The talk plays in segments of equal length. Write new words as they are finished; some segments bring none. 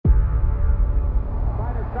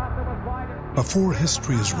Before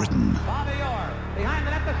history is written,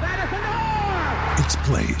 it's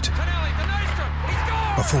played.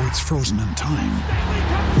 Before it's frozen in time,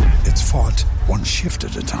 it's fought one shift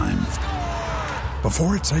at a time.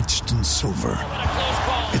 Before it's etched in silver,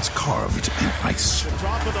 it's carved in ice.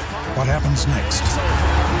 What happens next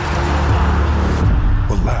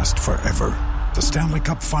will last forever. The Stanley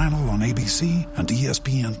Cup Final on ABC and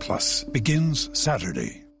ESPN Plus begins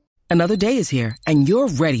Saturday. Another day is here, and you're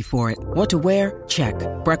ready for it. What to wear? Check.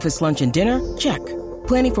 Breakfast, lunch, and dinner? Check.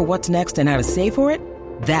 Planning for what's next and how to save for it?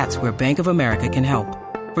 That's where Bank of America can help.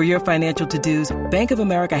 For your financial to-dos, Bank of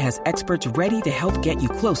America has experts ready to help get you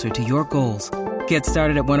closer to your goals. Get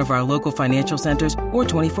started at one of our local financial centers or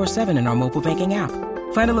 24/7 in our mobile banking app.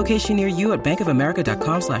 Find a location near you at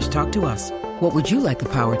bankofamerica.com/talktous. What would you like the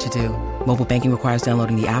power to do? Mobile banking requires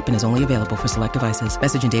downloading the app and is only available for select devices.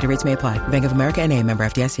 Message and data rates may apply. Bank of America N.A., member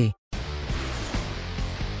FDIC.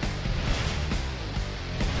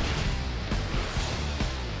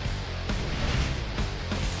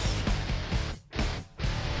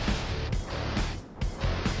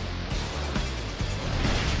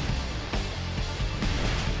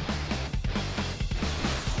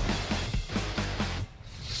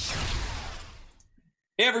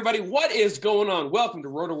 Hey everybody, what is going on? Welcome to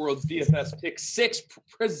RotoWorld's DFS Pick 6,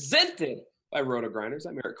 presented by RotoGrinders.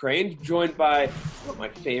 I'm Eric Crane, joined by two of my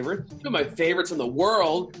favorites in the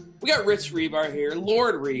world. We got Rich Rebar here,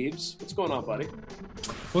 Lord Reeves. What's going on, buddy?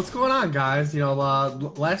 What's going on, guys?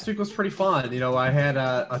 Last week was pretty fun. I had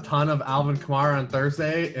a ton of Alvin Kamara on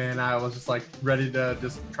Thursday, and I was just ready to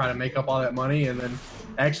just try to make up all that money. And then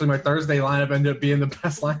actually my Thursday lineup ended up being the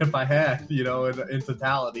best lineup I had, in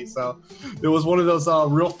totality. So it was one of those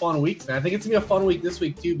real fun weeks, man. I think it's going to be a fun week this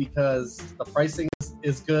week, too, because the pricing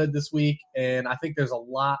is good this week, and I think there's a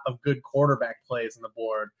lot of good quarterback plays on the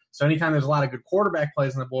board. So anytime there's a lot of good quarterback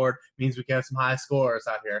plays on the board means we can have some high scorers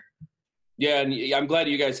out here. Yeah, and I'm glad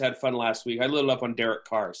you guys had fun last week. I lit up on Derek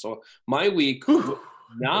Carr. So my week was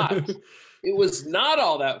not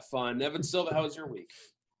all that fun. Evan Silva, how was your week?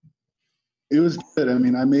 It was good. I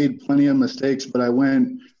mean, I made plenty of mistakes, but I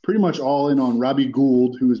went pretty much all in on Robbie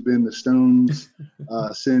Gould, who has been the Stones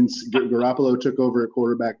since Garoppolo took over at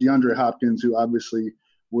quarterback. DeAndre Hopkins, who obviously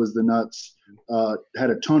was the nuts, had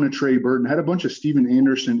a ton of Trey Burton, had a bunch of Steven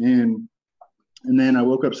Anderson in. And then I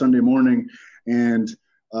woke up Sunday morning and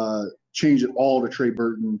changed it all to Trey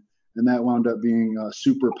Burton, and that wound up being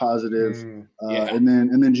super positive. And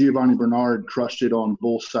then Giovanni Bernard crushed it on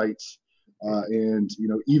both sites. And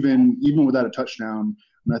even without a touchdown,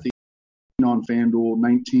 and I think on FanDuel,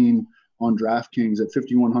 19 on DraftKings at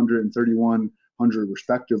 5,100 and 3,100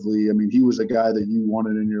 respectively. I mean, he was a guy that you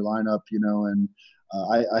wanted in your lineup, and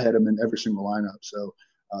I had him in every single lineup. So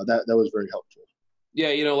that was very helpful.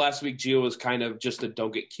 Yeah, last week Gio was kind of just a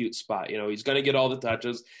don't get cute spot. He's going to get all the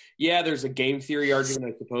touches. Yeah, there's a game theory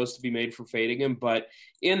argument, I suppose, to be made for fading him. But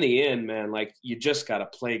in the end, man, you just got to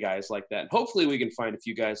play guys like that. And hopefully we can find a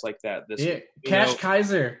few guys like that this week. Cash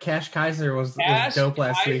Kaiser was dope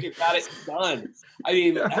last week. Cash got it done. I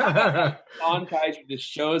mean, Don Kaiser just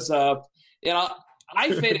shows up. I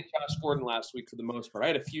faded Josh Gordon last week for the most part. I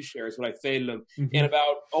had a few shares, but I faded him. Mm-hmm. And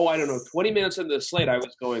about, 20 minutes into the slate, I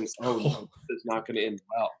was going, no, this is not going to end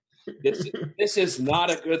well. This is not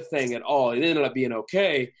a good thing at all. It ended up being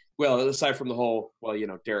okay. Well, aside from the whole,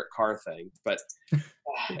 Derek Carr thing. But,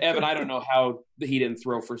 Evan, I don't know how he didn't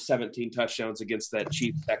throw for 17 touchdowns against that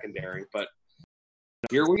Chiefs secondary. But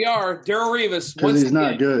here we are. Darrell Revis. Because he's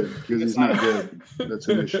not good. That's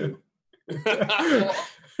an issue.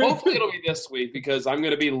 Hopefully it'll be this week because I'm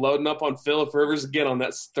going to be loading up on Phillip Rivers again on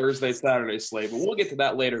that Thursday-Saturday slate. But we'll get to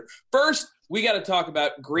that later. First, we got to talk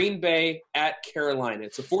about Green Bay at Carolina.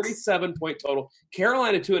 It's a 47-point total.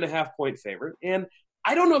 Carolina 2.5-point favorite. And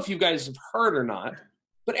I don't know if you guys have heard or not,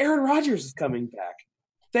 but Aaron Rodgers is coming back.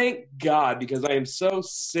 Thank God, because I am so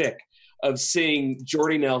sick of seeing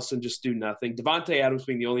Jordy Nelson just do nothing. Devontae Adams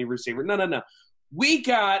being the only receiver. No. We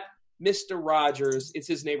got Mr. Rodgers. It's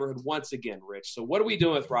his neighborhood once again, Rich. So what are we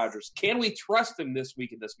doing with Rodgers? Can we trust him this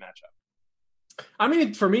week in this matchup? I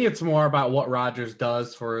mean, for me, it's more about what Rodgers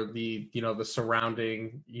does for the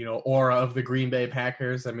surrounding, aura of the Green Bay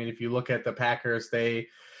Packers. I mean, if you look at the Packers, they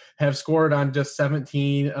have scored on just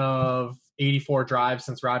 17 of 84 drives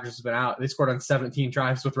since Rodgers has been out. They scored on 17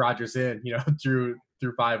 drives with Rodgers in, through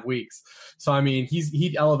 5 weeks. So, I mean,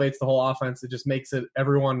 he elevates the whole offense. It just makes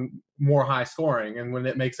everyone more high scoring. And when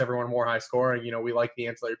it makes everyone more high scoring, we like the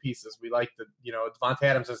ancillary pieces. We like Devontae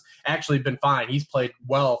Adams has actually been fine. He's played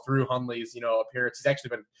well through Hundley's, appearance.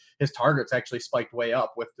 His targets actually spiked way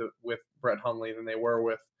up with Brett Hundley than they were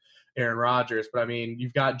with Aaron Rodgers. But I mean,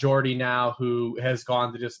 you've got Jordy now, who has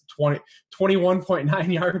gone to just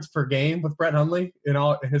 21.9 yards per game with Brett Hundley in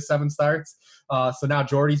his 7 starts. So now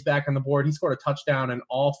Jordy's back on the board. He scored a touchdown in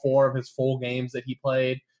all 4 of his full games that he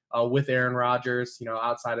played with Aaron Rodgers,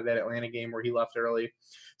 outside of that Atlanta game where he left early.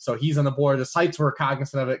 So he's on the board. The sites were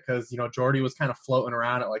cognizant of it because, Jordy was kind of floating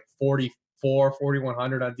around at like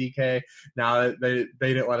 4,100 on DK. Now they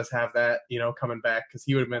didn't let us have that, coming back, because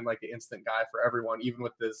he would have been like the instant guy for everyone, even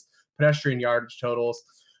with his pedestrian yardage totals.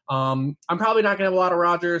 I'm probably not going to have a lot of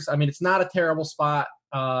Rodgers. I mean, it's not a terrible spot.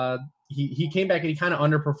 He came back and he kind of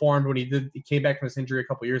underperformed when he came back from his injury a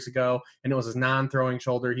couple years ago, and it was his non-throwing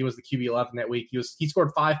shoulder. He was the QB 11 that week. He scored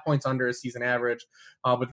 5 points under his season average,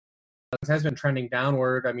 but it has been trending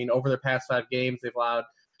downward. I mean, over the past 5 games, they've allowed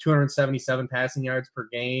 277 passing yards per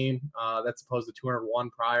game. That's opposed to 201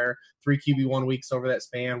 prior. 3 QB1 weeks over that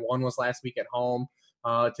span. 1 was last week at home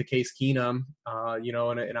to Case Keenum,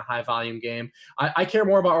 in a high volume game. I care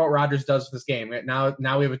more about what Rodgers does with this game. Now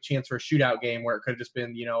we have a chance for a shootout game where it could have just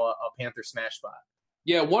been, a Panther smash spot.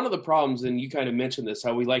 Yeah, one of the problems, and you kind of mentioned this,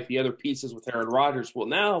 how we like the other pieces with Aaron Rodgers. Well,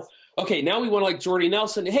 now we want to like Jordy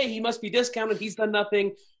Nelson. Hey, he must be discounted. He's done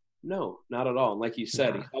nothing. No, not at all. And like you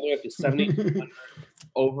said, he's all the way up to 7,200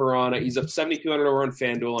 over on it. He's up 7,200 over on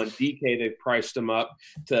FanDuel. On DK, they've priced him up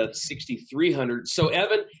to 6,300. So,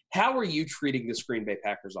 Evan, how are you treating this Green Bay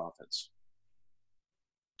Packers offense?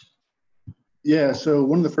 Yeah, so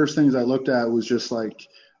one of the first things I looked at was just like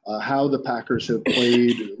how the Packers have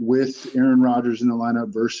played with Aaron Rodgers in the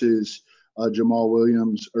lineup versus Jamal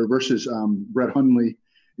Williams or versus Brett Hundley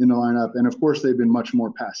in the lineup. And, of course, they've been much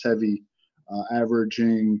more pass-heavy,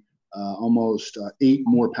 averaging almost 8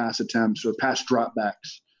 more pass attempts or pass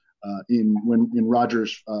dropbacks in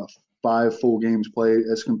Rodgers' 5 full games played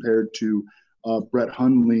as compared to Brett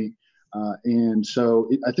Hundley. And so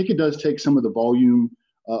I think it does take some of the volume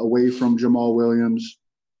away from Jamal Williams,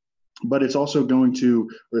 but it's also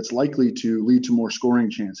it's likely to lead to more scoring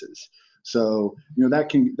chances. So,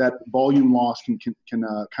 that volume loss can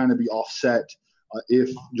kind of be offset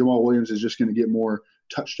if Jamal Williams is just going to get more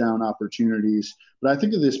touchdown opportunities. But I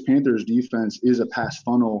think that this Panthers defense is a pass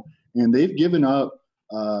funnel, and they've given up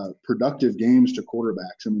productive games to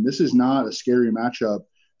quarterbacks. I mean, this is not a scary matchup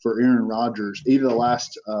for Aaron Rodgers. 8 of the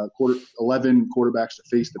last 11 quarterbacks to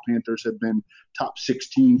face the Panthers have been top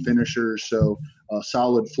 16 finishers, so a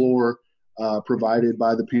solid floor provided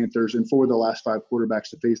by the Panthers. And 4 of the last 5 quarterbacks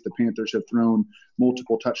to face the Panthers have thrown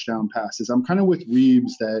multiple touchdown passes. I'm kind of with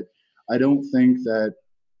Reeves that I don't think that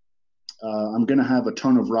I'm going to have a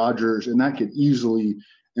ton of Rodgers, and that could easily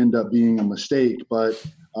end up being a mistake. But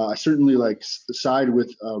I certainly side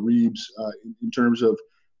with Reeves in terms of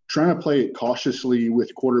trying to play it cautiously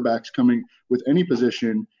with quarterbacks with any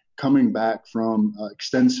position coming back from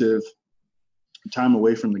extensive time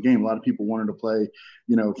away from the game. A lot of people wanted to play,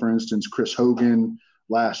 for instance, Chris Hogan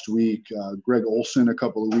last week, Greg Olsen a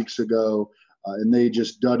couple of weeks ago, and they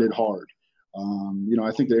just dudded hard.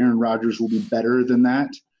 I think that Aaron Rodgers will be better than that.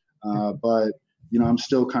 But, I'm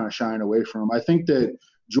still kind of shying away from him. I think that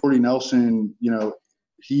Jordy Nelson,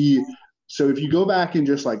 so if you go back and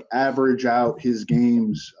just average out his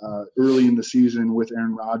games early in the season with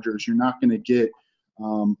Aaron Rodgers, you're not going to get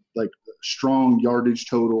strong yardage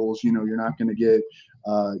totals. You're not going to get,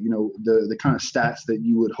 the kind of stats that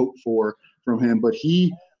you would hope for from him. But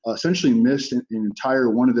he essentially missed an entire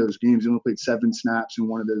one of those games. He only played 7 snaps in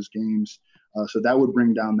one of those games. So that would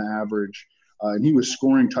bring down the average. And he was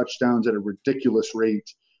scoring touchdowns at a ridiculous rate.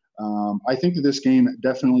 I think that this game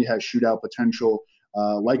definitely has shootout potential.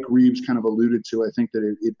 Like Reeves kind of alluded to, I think that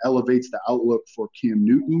it elevates the outlook for Cam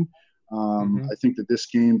Newton. I think that this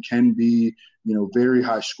game can be, very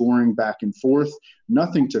high scoring back and forth.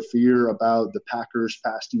 Nothing to fear about the Packers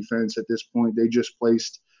pass defense at this point. They just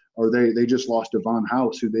they just lost Devon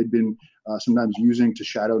House, who they'd been sometimes using to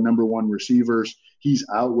shadow number 1 receivers. He's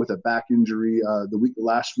out with a back injury.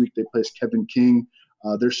 Last week they placed Kevin King,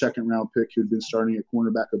 their 2nd round pick, who'd been starting at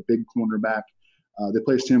cornerback, a big cornerback. They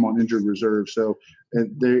placed him on injured reserve. So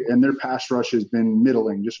and their pass rush has been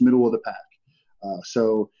middling, just middle of the pack.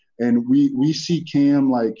 And we see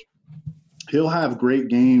Cam he'll have great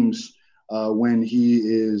games when he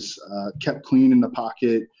is kept clean in the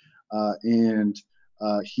pocket and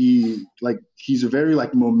he's a very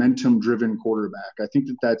momentum driven quarterback. I think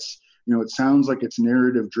that's it sounds like it's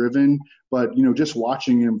narrative driven, but just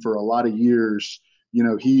watching him for a lot of years,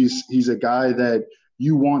 he's a guy that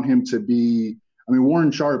you want him to be. I mean,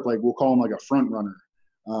 Warren Sharp, we'll call him a front runner.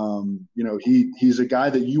 He's a guy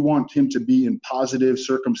that you want him to be in positive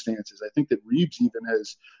circumstances. I think that Reeves even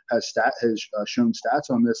has shown stats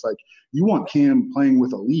on this. You want Cam playing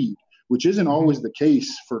with a lead. which isn't always the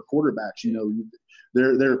case for quarterbacks.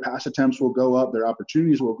 Their pass attempts will go up, their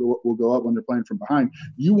opportunities will go up when they're playing from behind.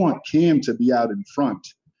 You want Cam to be out in front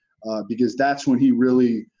because that's when he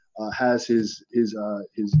really has his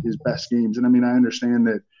best games. And I mean, I understand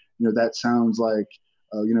that that sounds like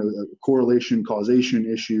a correlation causation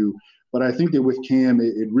issue, but I think that with Cam,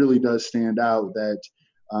 it really does stand out that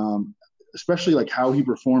especially like how he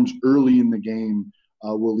performs early in the game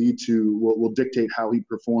will dictate how he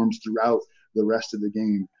performs throughout the rest of the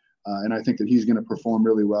game. And I think that he's going to perform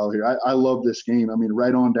really well here. I love this game. I mean,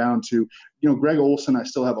 right on down to, Greg Olsen, I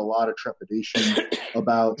still have a lot of trepidation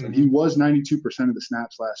about. Mm-hmm. He was 92% of the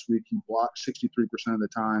snaps last week. He blocked 63% of the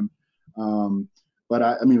time. But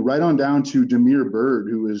I mean, right on down to Damiere Byrd,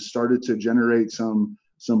 who has started to generate some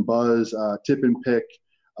buzz, tip and pick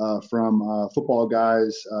from football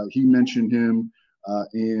guys. He mentioned him,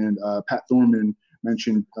 and Pat Thorman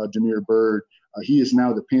mentioned Damiere Byrd. He is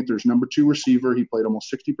now the Panthers' number 2 receiver. He played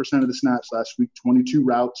almost 60% of the snaps last week, 22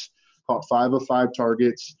 routes, caught 5 of 5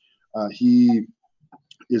 targets. He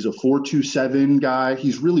is a 4.27 guy.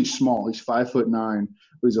 He's really small. He's 5'9",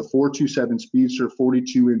 but he's a 4.27 speedster,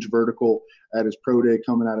 42-inch vertical at his pro day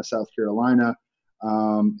coming out of South Carolina.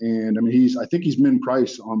 And I mean, I think he's min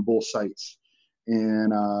price on both sites.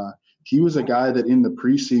 And he was a guy that in the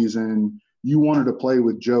preseason you wanted to play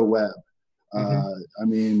with Joe Webb. I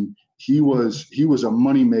mean, he was a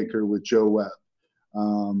moneymaker with Joe Webb.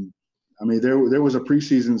 I mean, there was a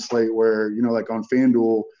preseason slate where like on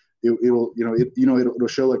FanDuel, it'll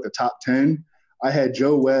show like the top 10. I had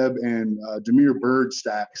Joe Webb and Damiere Byrd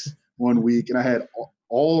stacks one week, and I had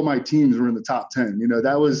all of my teams were in the top 10.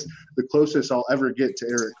 That was the closest I'll ever get to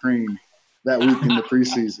Eric Crane that week in the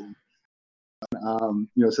preseason.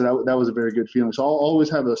 So that was a very good feeling. So I'll always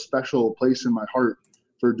have a special place in my heart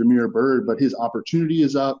for Damiere Byrd, but his opportunity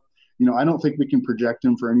is up. I don't think we can project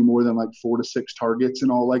him for any more than like 4 to 6 targets in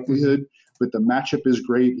all likelihood, but the matchup is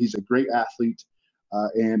great. He's a great athlete,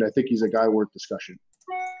 and I think he's a guy worth discussion.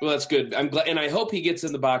 Well, that's good. I'm glad, and I hope he gets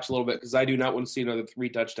in the box a little bit because I do not want to see another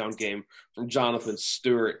 3-touchdown game from Jonathan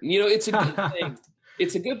Stewart. It's a good thing.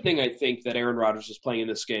 It's a good thing, I think, that Aaron Rodgers is playing in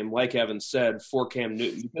this game, like Evan said, for Cam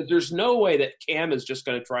Newton, because there's no way that Cam is just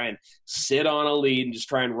going to try and sit on a lead and just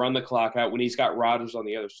try and run the clock out when he's got Rodgers on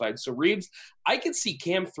the other side. So, Reeves, I could see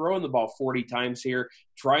Cam throwing the ball 40 times here,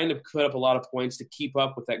 trying to put up a lot of points to keep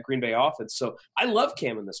up with that Green Bay offense. So, I love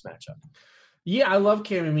Cam in this matchup. Yeah, I love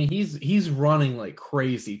Cam. I mean, he's running like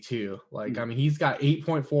crazy too. Like, I mean, he's got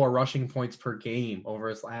 8.4 rushing points per game over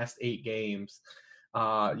his last 8 games.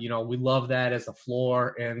 We love that as a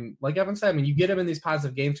floor. And like Evan said, I mean, you get him in these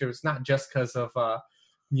positive games here. It's not just because of, I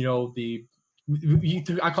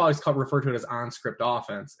always refer to it as on-script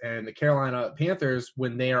offense. And the Carolina Panthers,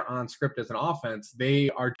 when they are on script as an offense, they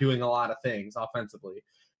are doing a lot of things offensively.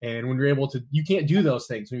 And when you're able to, you can't do those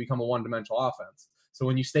things when you become a one-dimensional offense. So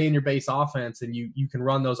when you stay in your base offense and you can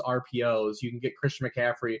run those RPOs, you can get Christian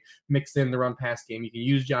McCaffrey mixed in the run-pass game, you can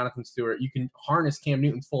use Jonathan Stewart, you can harness Cam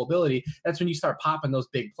Newton's full ability, that's when you start popping those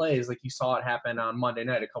big plays like you saw it happen on Monday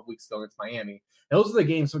night a couple weeks ago against Miami. Those are the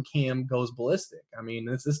games when Cam goes ballistic. I mean,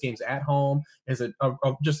 this game's at home. Is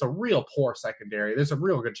just a real poor secondary. There's a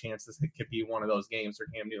real good chance this could be one of those games for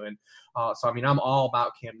Cam Newton. So, I mean, I'm all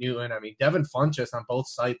about Cam Newton. I mean, Devin Funchess on both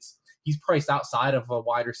sites, he's priced outside of a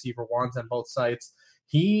wide receiver ones on both sites.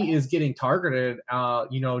 He is getting targeted,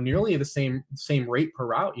 nearly the same rate per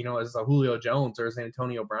route, as a Julio Jones or as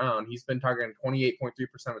Antonio Brown. He's been targeting 28.3%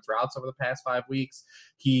 of his routes over the past 5 weeks.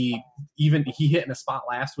 He hit in a spot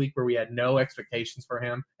last week where we had no expectations for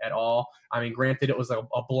him at all. I mean, granted, it was a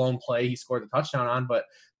blown play he scored the touchdown on, but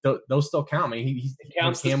those still count. I mean, he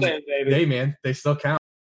counts the same, baby. Hey, man, they still count.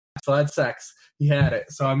 So that's sex. He had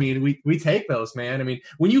it. So, I mean, we take those, man. I mean,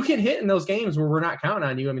 when you can hit in those games where we're not counting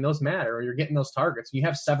on you, I mean, those matter. Or you're getting those targets. You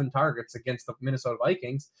have 7 targets against the Minnesota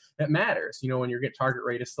Vikings. That matters. When your target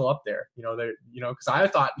rate is still up there. Because I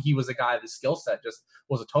thought he was a guy, the skill set just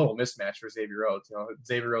was a total mismatch for Xavier Rhodes.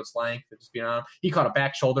 Xavier Rhodes' length, just being on. He caught a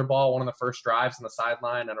back shoulder ball, one of the first drives on the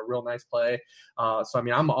sideline on a real nice play. So, I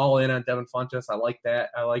mean, I'm all in on Devin Funchess. I like that.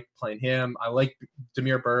 I like playing him. I like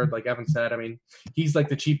Damiere Byrd, like Evan said. I mean, he's like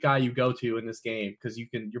the cheap guy you go to in this game because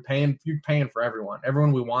you're paying for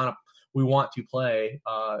everyone we want to play.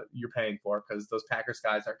 You're paying for because those Packers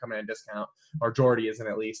guys aren't coming at a discount, or Jordy isn't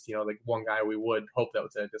at least. Like one guy we would hope that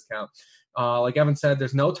was at a discount. Like Evan said,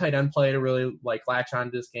 there's no tight end play to really like latch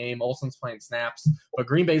on to this game. Olsen's playing snaps, but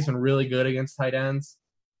Green Bay's been really good against tight ends.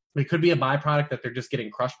 It could be a byproduct that they're just getting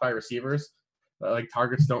crushed by receivers. Like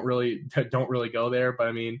targets don't really go there. But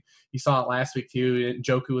I mean, you saw it last week too.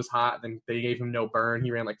 Njoku was hot, then they gave him no burn.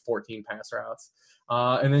 He ran like 14 pass routes.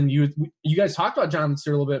 And then you guys talked about Jonathan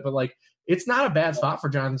Stewart a little bit, but like it's not a bad spot for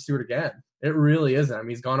Jonathan Stewart again. It really isn't. I mean,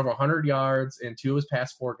 he's gone over 100 yards in 2 of his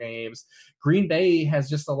past 4 games. Green Bay has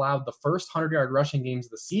just allowed the first 100-yard rushing games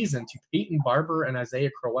of the season to Peyton Barber and Isaiah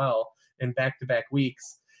Crowell in back-to-back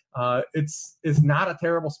weeks. It's not a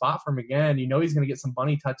terrible spot for him again. You know he's going to get some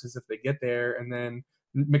bunny touches if they get there. And then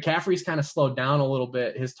McCaffrey's kind of slowed down a little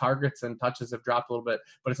bit. His targets and touches have dropped a little bit.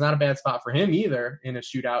 But it's not a bad spot for him either in a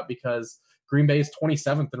shootout because Green Bay is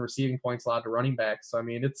 27th in receiving points allowed to running backs. So, I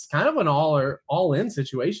mean, it's kind of an all-in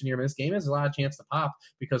situation here. I mean, this game has a lot of chance to pop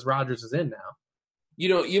because Rodgers is in now. You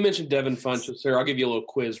know, you mentioned Devin Funchess, sir. I'll give you a little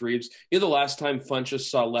quiz, Reeves. You know the last time Funchess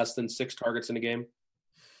saw less than 6 targets in a game?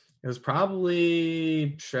 It was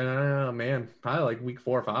probably, probably like week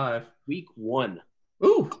 4 or 5. Week 1.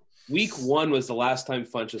 Ooh. Week 1 was the last time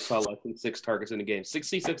Funchess saw less than 6 targets in a game.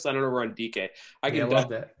 66 on over on DK. I love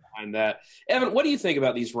that. Behind that. Evan, what do you think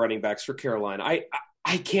about these running backs for Carolina?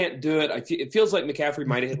 I can't do it. It feels like McCaffrey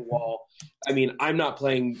might have hit a wall. I mean, I'm not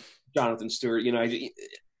playing Jonathan Stewart. You know,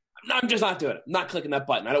 I'm just not doing it. I'm not clicking that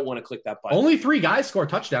button. I don't want to click that button. Only 3 guys score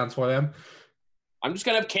touchdowns for them. I'm just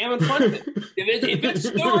going to have Cam in front of it. If it's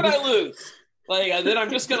Stewart, I lose. Then I'm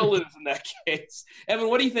just going to lose in that case. Evan,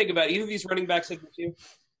 what do you think about either of these running backs against you?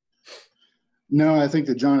 No, I think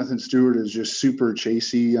that Jonathan Stewart is just super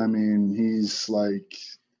chasey. I mean, he's like –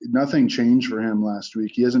 nothing changed for him last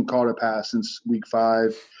week. He hasn't caught a pass since week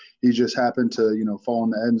 5. He just happened to, fall in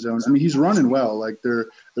the end zone. I mean, he's running well. Like their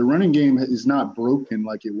running game is not broken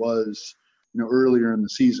like it was, earlier in the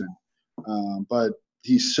season. But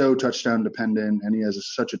he's so touchdown dependent, and he has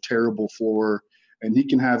such a terrible floor. And he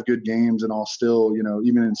can have good games, and I'll still,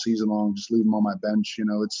 even in season long, just leave him on my bench.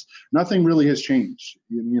 It's nothing really has changed.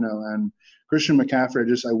 And Christian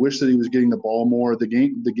McCaffrey, I wish that he was getting the ball more. The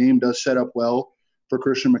game does set up well for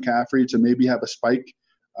Christian McCaffrey to maybe have a spike.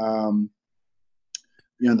 The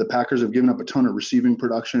Packers have given up a ton of receiving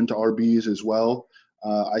production to RBs as well.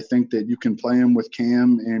 I think that you can play him with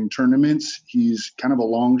Cam in tournaments. He's kind of a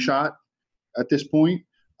long shot at this point.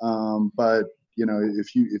 But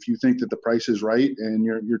if you think that the price is right and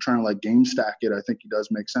you're trying to game stack it, I think he does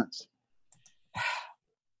make sense.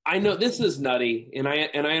 I know this is nutty, and I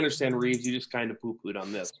understand, Reeves, you just kind of poo-pooed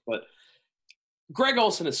on this, but Greg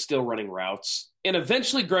Olsen is still running routes, and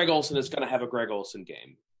eventually Greg Olsen is going to have a Greg Olsen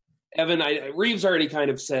game. Evan, Reeves already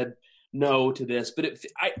kind of said no to this, but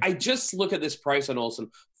I just look at this price on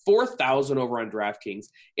Olsen, $4,000 over on DraftKings,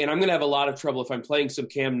 and I'm going to have a lot of trouble if I'm playing some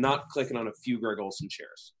Cam not clicking on a few Greg Olsen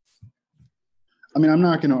shares. I mean, I'm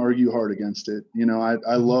not going to argue hard against it.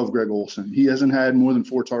 I love Greg Olsen. He hasn't had more than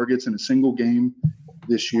 4 targets in a single game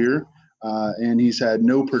this year. And he's had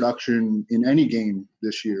no production in any game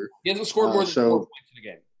this year. He hasn't scored more than 4 points in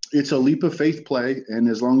a game. It's a leap of faith play, and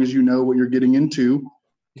as long as you know what you're getting into,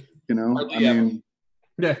 and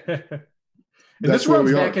this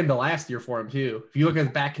runs back into last year for him too. If you look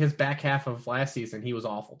at his back half of last season, he was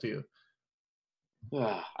awful too.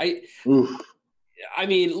 I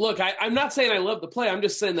mean, look, I'm not saying I love the play. I'm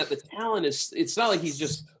just saying that the talent it's not like he's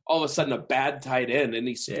just all of a sudden a bad tight end, and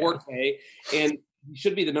he's 4K, and he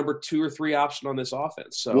should be the number 2 or 3 option on this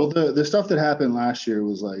offense. So, well, the stuff that happened last year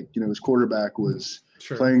was his quarterback was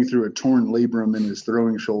playing through a torn labrum in his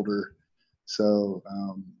throwing shoulder. So,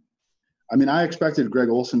 I mean, I expected Greg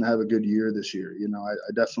Olsen to have a good year this year.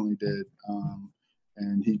 I definitely did.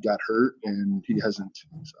 And he got hurt, and he hasn't.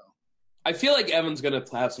 So, I feel like Evan's going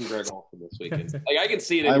to have some Greg Olsen this weekend. I can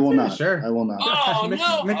see it. I will not. Sure. I will not. Oh,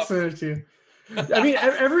 no. Mix it too. I mean,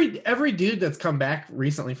 every dude that's come back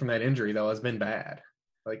recently from that injury, though, has been bad.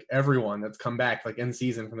 Like, everyone that's come back, in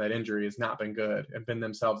season from that injury has not been good and been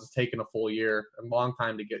themselves. It's taken a full year, a long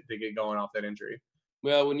time to get going off that injury.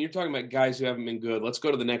 Well, when you're talking about guys who haven't been good, let's go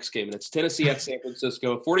to the next game. And it's Tennessee at San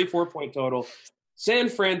Francisco, 44-point total. San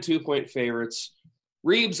Fran 2-point favorites.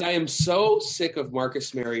 Reeves, I am so sick of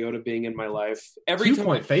Marcus Mariota being in my life.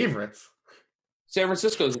 2-point favorites. San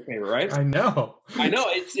Francisco's a favorite, right? I know.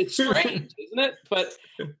 It's strange, isn't it? But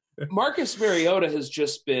Marcus Mariota has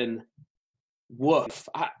just been woof.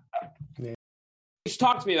 Just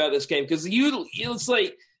talk to me about this game because it's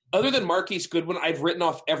like other than Marquise Goodwin, I've written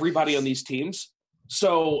off everybody on these teams.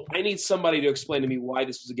 So I need somebody to explain to me why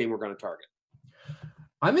this is a game we're going to target.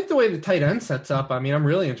 I think the way the tight end sets up, I mean, I'm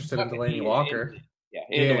really interested in Delaney Walker.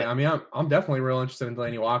 Yeah. I mean, I'm definitely real interested in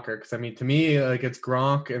Delaney Walker because, I mean, to me, it's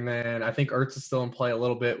Gronk, and then I think Ertz is still in play a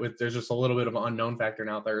little bit. There's just a little bit of an unknown factor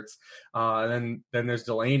now with Ertz. And then there's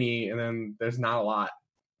Delaney, and then there's not a lot.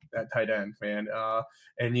 at tight end, man.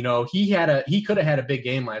 And he could have had a big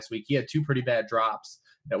game last week. He had 2 pretty bad drops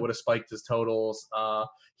that would have spiked his totals.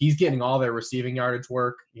 He's getting all their receiving yardage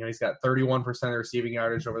work. He's got 31% of receiving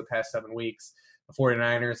yardage over the past 7 weeks. The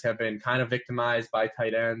 49ers have been kind of victimized by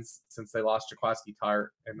tight ends since they lost Jaquiski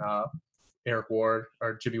Tart and Eric Ward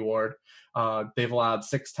or Jimmy Ward. They've allowed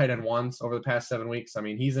 6 tight end ones over the past 7 weeks. I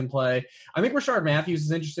mean, he's in play. I think Rashard Matthews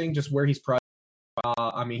is interesting, just where he's priced.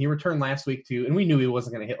 He returned last week too, and we knew he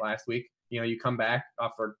wasn't going to hit last week. You come back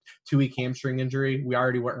off a 2-week hamstring injury. We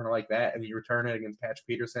already weren't going to like that, and you return it against Patrick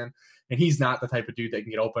Peterson. And he's not the type of dude that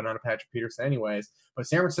can get open on a Patrick Peterson anyways. But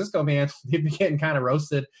San Francisco, man, they've been getting kind of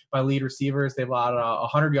roasted by lead receivers. They've allowed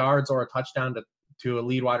 100 yards or a touchdown to a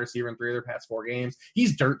lead wide receiver in 3 of their past 4 games.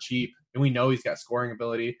 He's dirt cheap, and we know he's got scoring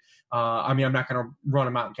ability. I'm not going to run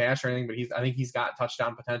him out in cash or anything, but I think he's got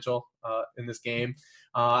touchdown potential in this game.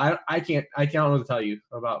 I can't know what to tell you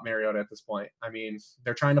about Mariota at this point. I mean,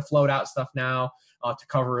 they're trying to float out stuff now to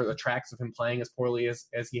cover the tracks of him playing as poorly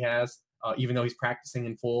as he has. Even though he's practicing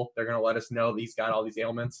in full, they're going to let us know that he's got all these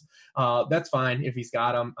ailments. That's fine if he's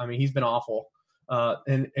got them. I mean, he's been awful.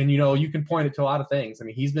 And you can point it to a lot of things. I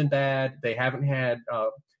mean, he's been bad. They haven't had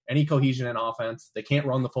any cohesion in offense. They can't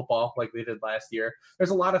run the football like they did last year. There's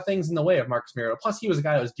a lot of things in the way of Marcus Mariota. Plus, he was a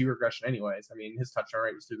guy that was due regression anyways. I mean, his touchdown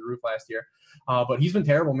rate was through the roof last year. But he's been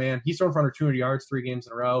terrible, man. He's thrown for under 200 yards 3 games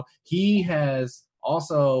in a row. He has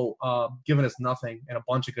also given us nothing in a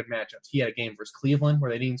bunch of good matchups. He had a game versus Cleveland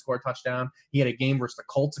where they didn't score a touchdown. He had a game versus the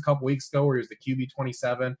Colts a couple weeks ago where he was the QB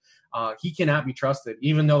 27. He cannot be trusted,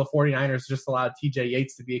 even though the 49ers just allowed TJ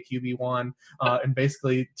Yates to be a QB1 in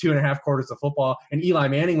basically 2.5 quarters of football. And Eli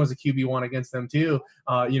Manning was a QB1 against them too,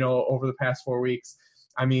 over the past 4 weeks.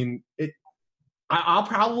 I mean, I'll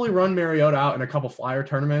probably run Mariota out in a couple flyer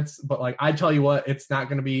tournaments, but I tell you what, it's not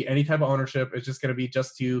going to be any type of ownership. It's just going to be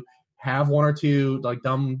just to have 1 or 2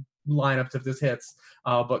 dumb lineups if this hits.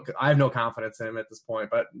 But I have no confidence in him at this point.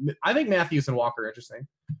 But I think Matthews and Walker are interesting.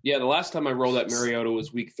 Yeah, the last time I rolled at Mariota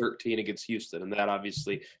was week 13 against Houston, and that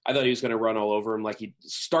obviously I thought he was going to run all over him like he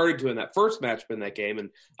started to in that first matchup in that game, and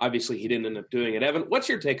obviously he didn't end up doing it. Evan, what's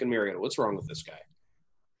your take on Mariota? What's wrong with this guy?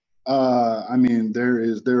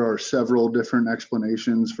 There are several different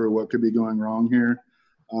explanations for what could be going wrong here.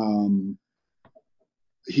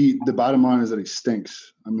 The bottom line is that he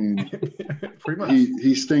stinks. I mean, pretty much.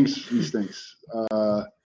 He stinks. He stinks.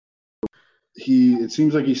 It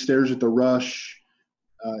seems like he stares at the rush.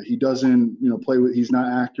 He doesn't, play with. He's not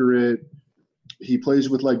accurate. He plays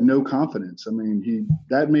with no confidence. I mean,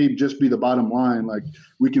 that may just be the bottom line.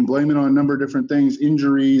 We can blame it on a number of different things: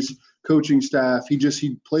 injuries, coaching staff.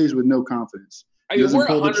 He plays with no confidence. I mean, we're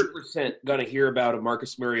 100% going to hear about a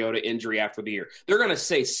Marcus Mariota injury after the year. They're going to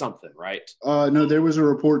say something, right? No, there was a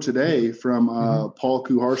report today from Paul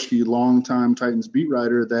Kuharski, longtime Titans beat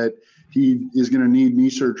writer, that he is going to need knee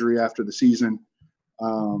surgery after the season.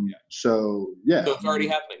 So it's already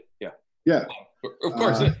happening. Yeah. Yeah. Of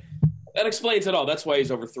course. That explains it all. That's why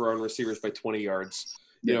he's overthrown receivers by 20 yards,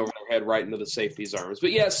 over their head right into the safety's arms.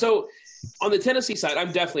 But, so on the Tennessee side,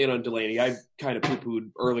 I'm definitely on Delaney. I kind of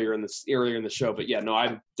poo-pooed earlier in the show. But,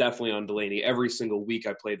 I'm definitely on Delaney. Every single week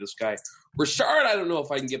I play this guy. Rashard, I don't know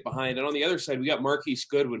if I can get behind. And on the other side, we got Marquise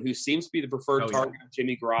Goodwin, who seems to be the preferred target of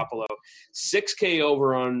Jimmy Garoppolo. 6K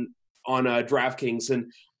over on DraftKings.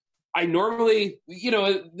 And I normally,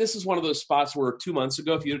 this is one of those spots where 2 months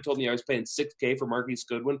ago, if you had told me I was paying 6K for Marquise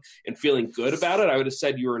Goodwin and feeling good about it, I would have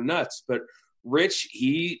said you were nuts. But Rich,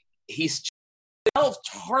 he's 12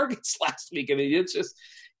 targets last week. I mean, it's just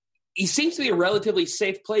he seems to be a relatively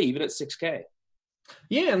safe play even at 6K.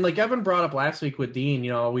 Yeah, and Evan brought up last week with Dean,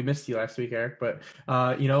 we missed you last week, Eric, but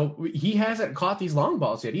he hasn't caught these long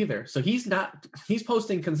balls yet either. So he's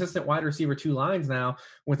posting consistent wide receiver 2 lines now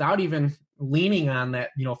without even leaning on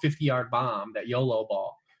that, 50-yard bomb, that YOLO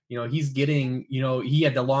ball. He's getting, he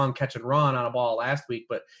had the long catch and run on a ball last week,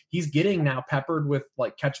 but he's getting now peppered with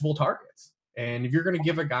catchable targets. And if you're going to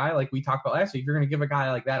give a guy, like we talked about last week, you're going to give a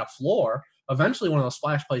guy like that a floor, eventually one of those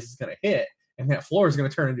splash plays is going to hit, and that floor is going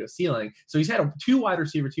to turn into a ceiling. So he's had 2 wide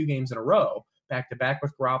receiver 2 games in a row, back-to-back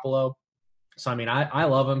with Garoppolo. So, I mean, I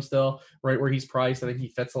love him still, right where he's priced. I think he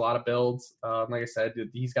fits a lot of builds. Like I said,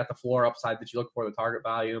 he's got the floor upside that you look for, the target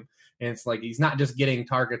volume. And it's he's not just getting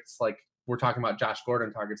targets like we're talking about Josh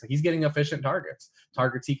Gordon targets. He's getting efficient targets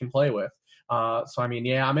he can play with. So, I mean,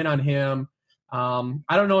 I'm in on him. I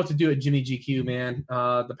don't know what to do at Jimmy GQ, man.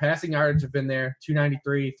 The passing yardage have been there,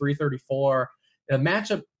 293, 334. The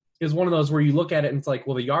matchup is one of those where you look at it and it's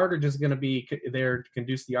the yardage is going to be there to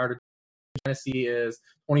conduce the yardage. Tennessee is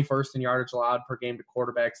 21st in yardage allowed per game to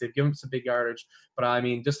quarterbacks. They've given some big yardage, but I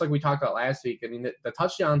mean, just like we talked about last week, I mean, the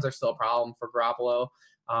touchdowns are still a problem for Garoppolo.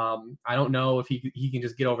 I don't know if he can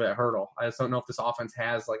just get over that hurdle. I just don't know if this offense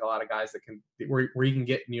has like a lot of guys that can where you can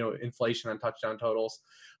get inflation on touchdown totals.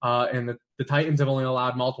 And the Titans have only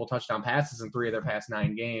allowed multiple touchdown passes in 3 of their past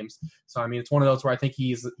 9 games. So I mean, it's one of those where I think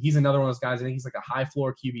he's another one of those guys. I think he's like a high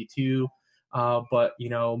floor QB2, but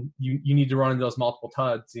you need to run into those multiple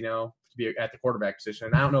tuds, to be at the quarterback position.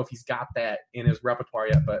 And I don't know if he's got that in his repertoire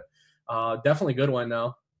yet, but definitely a good one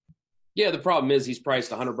though. Yeah, the problem is he's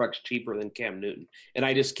priced $100 cheaper than Cam Newton, and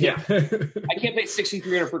I just can't. I can't pay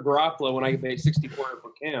 $6,300 for Garoppolo when I can pay $6,400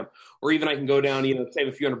 for Cam, or even I can go down, save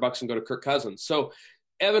a few $100 and go to Kirk Cousins. So,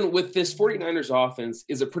 Evan, with this 49ers offense,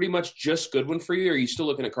 is it pretty much just Goodwin for you, or are you still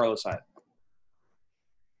looking at Carlos Hyde?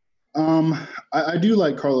 I do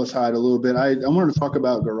like Carlos Hyde a little bit. I wanted to talk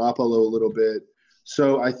about Garoppolo a little bit.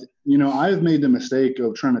 So I've made the mistake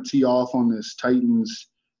of trying to tee off on this Titans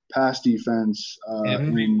pass defense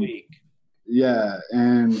every week. Yeah,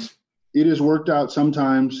 and it has worked out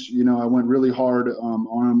sometimes. I went really hard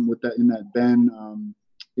on him with that in that Ben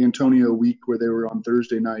Antonio week where they were on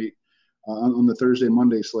Thursday night on the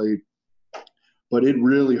Thursday-Monday slate. But it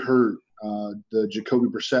really hurt the Jacoby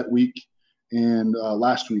Brissett week. And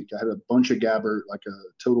last week I had a bunch of Gabbert, like a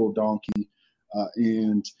total donkey.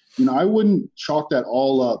 And I wouldn't chalk that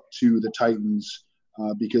all up to the Titans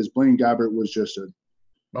because Blaine Gabbert was just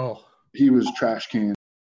he was trash can.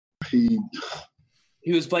 He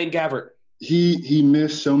was Blaine Gabbert. He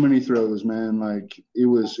missed so many throws, man. Like it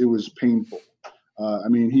was painful. I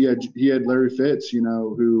mean, he had Larry Fitz,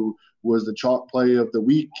 who was the chalk play of the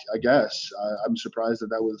week, I guess. I'm surprised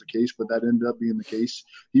that was the case, but that ended up being the case.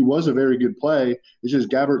 He was a very good play. It's just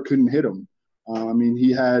Gabbert couldn't hit him. I mean,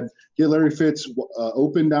 he had Larry Fitz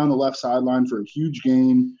open down the left sideline for a huge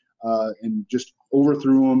gain and just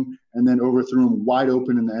overthrew him, and then overthrew him wide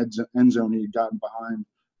open in the end zone. He had gotten behind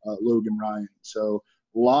Logan Ryan. So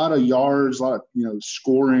a lot of yards, a lot of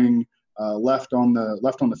scoring left on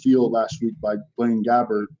the field last week by Blaine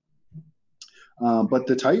Gabbert. But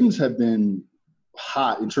the Titans have been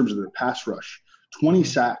hot in terms of their pass rush. 20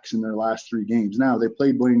 sacks in their last 3 games. Now they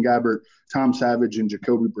played Blaine Gabbert, Tom Savage, and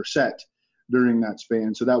Jacoby Brissett during that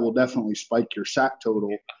span, so that will definitely spike your sack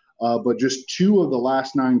total. But just 2 of the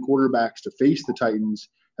last 9 quarterbacks to face the Titans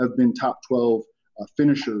have been top 12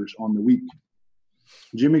 finishers on the week.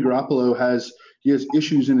 Jimmy Garoppolo has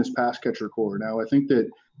issues in his pass catcher core. Now, I think that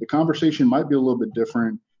the conversation might be a little bit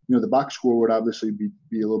different. The box score would obviously be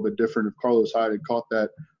a little bit different if Carlos Hyde had caught that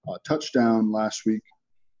touchdown last week.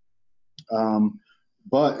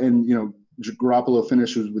 But Garoppolo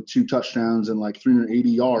finishes with 2 touchdowns and like 380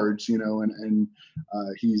 yards, and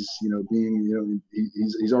he's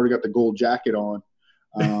he's already got the gold jacket on.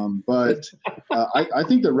 But I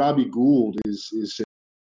think that Robbie Gould is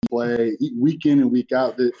play week in and week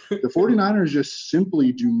out. The 49ers just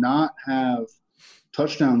simply do not have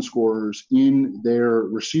touchdown scorers in their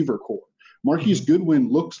receiver core. Marquise Goodwin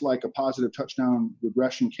looks like a positive touchdown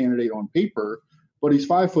regression candidate on paper, but he's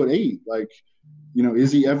 5'8". Like,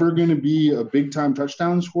 is he ever going to be a big time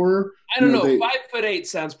touchdown scorer? I don't know. 5'8"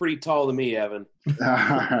 sounds pretty tall to me, Evan. All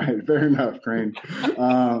right, fair enough, Crane.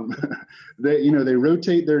 They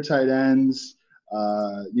rotate their tight ends,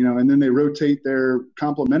 and then they rotate their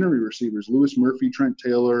complementary receivers: Lewis Murphy, Trent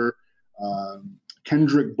Taylor,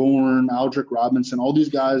 Kendrick Bourne, Aldrick Robinson. All these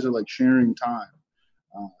guys are like sharing time.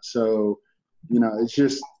 So it's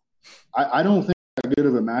just I don't think it's that good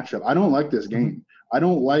of a matchup. I don't like this game. I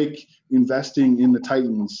don't like investing in the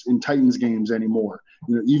Titans games anymore,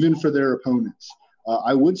 even for their opponents.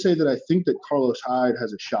 I would say that I think that Carlos Hyde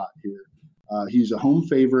has a shot here. He's a home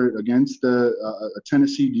favorite against a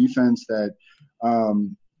Tennessee defense that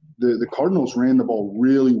the Cardinals ran the ball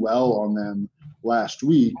really well on them last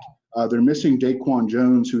week. They're missing Daquan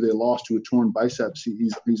Jones, who they lost to a torn biceps.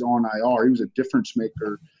 He's on IR. He was a difference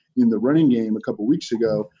maker in the running game a couple weeks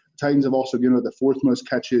ago. The Titans have also given up the 4th most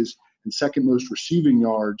catches and 2nd most receiving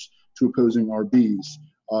yards to opposing RBs.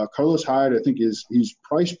 Carlos Hyde, I think, he's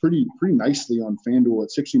priced pretty nicely on FanDuel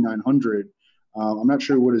at 6,900. I'm not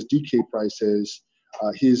sure what his DK price is.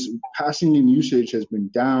 His passing in usage has been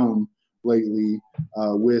down lately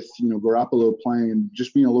with Garoppolo playing and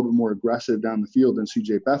just being a little bit more aggressive down the field than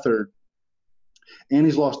C.J. Beathard. And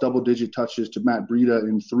he's lost double-digit touches to Matt Breida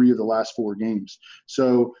in 3 of the last 4 games.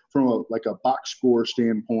 So from a box score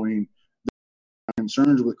standpoint,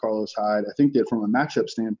 concerns with Carlos Hyde. I think that from a matchup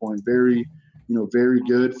standpoint, very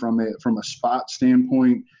good. From a spot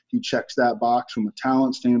standpoint, he checks that box. From a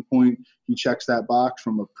talent standpoint, he checks that box.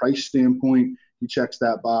 From a price standpoint, he checks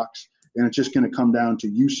that box. And it's just going to come down to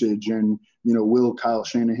usage. And, will Kyle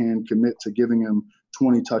Shanahan commit to giving him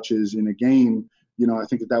 20 touches in a game? I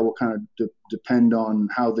think that will kind of depend on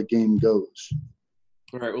how the game goes.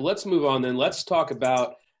 All right, well, let's move on then. Let's talk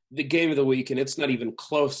about the game of the week, and it's not even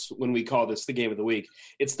close when we call this the game of the week.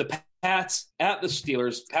 It's the Pats at the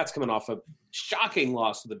Steelers. Pats coming off a shocking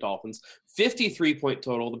loss to the Dolphins, 53-point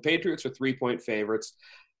total. The Patriots are 3-point favorites.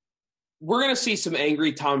 We're going to see some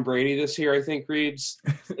angry Tom Brady this year, I think, Reeves.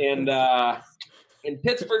 And in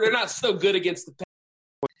Pittsburgh, they're not so good against the Pats.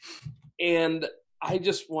 And I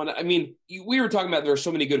just want to – I mean, we were talking about there are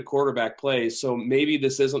so many good quarterback plays, so maybe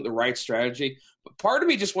this isn't the right strategy. But part of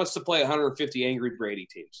me just wants to play 150 angry Brady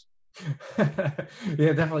teams. Yeah,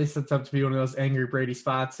 it definitely sets up to be one of those angry Brady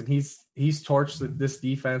spots, and he's torched this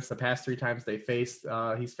defense the past 3 times they faced.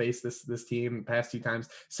 He's faced this team the past 2 times,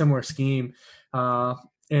 similar scheme.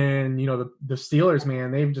 And, you know, the Steelers, man,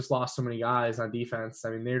 they've just lost so many guys on defense.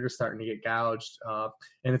 I mean, they're just starting to get gouged.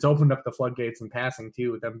 And it's opened up the floodgates in passing,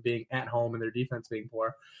 too, with them being at home and their defense being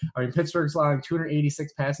poor. I mean, Pittsburgh's allowing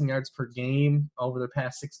 286 passing yards per game over the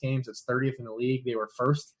past 6 games. It's 30th in the league. They were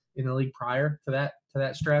first in the league prior to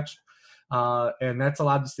that stretch. And that's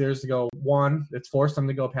allowed the Steelers to go, one, it's forced them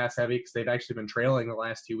to go pass heavy because they've actually been trailing the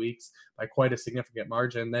last 2 weeks by quite a significant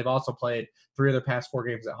margin. They've also played 3 of their past 4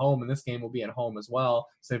 games at home, and this game will be at home as well.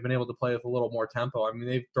 So they've been able to play with a little more tempo. I mean,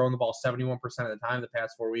 they've thrown the ball 71% of the time the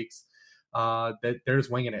past 4 weeks. They're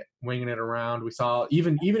just winging it around. We saw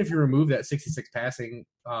even if you remove that 66 passing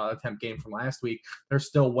attempt game from last week, they're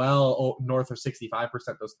still well north of 65%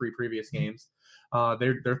 those 3 previous games.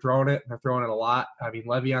 They're throwing it. They're throwing it a lot. I mean,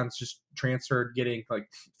 Le'Veon's just transferred, getting like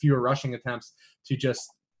fewer rushing attempts to just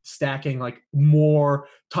stacking like more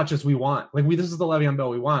touches we want. Like this is the Le'Veon Bell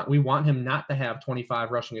we want. We want him not to have 25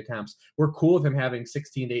 rushing attempts. We're cool with him having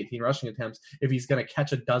 16 to 18 rushing attempts if he's going to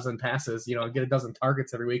catch a dozen passes, you know, get a dozen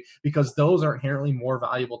targets every week, because those are inherently more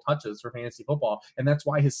valuable touches for fantasy football. And that's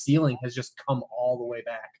why his ceiling has just come all the way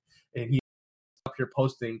back. And he up here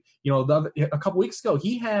posting, you know, a couple weeks ago,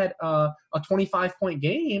 he had a 25-point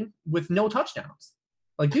game with no touchdowns.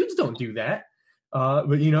 Like, dudes don't do that.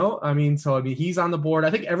 But, you know, I mean, he's on the board. I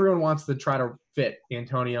think everyone wants to try to fit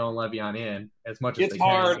Antonio and Le'Veon in as much as they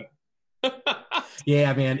can. It's hard.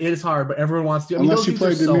 Yeah, man, it is hard, but everyone wants to. I mean, unless you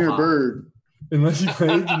play Damiere Byrd. Unless you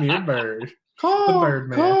play Damiere Byrd. The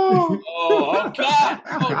Birdman. Oh, God.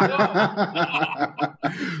 Oh, no.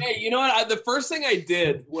 Hey, you know what? The first thing I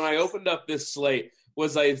did when I opened up this slate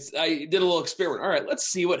was I did a little experiment. All right, let's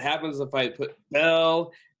see what happens if I put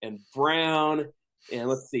Bell and Brown and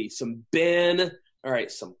let's see, some Ben. All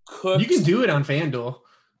right, some Cooks. You can do it on FanDuel.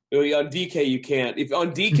 On DK, you can't. If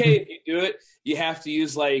you do it, you have to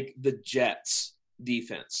use like the Jets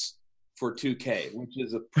defense for 2K, which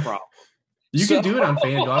is a problem. You can do it on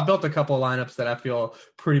FanDuel. I've built a couple of lineups that I feel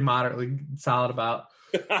pretty moderately solid about.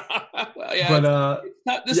 Well, yeah,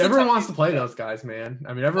 but everyone wants to play those guys, man.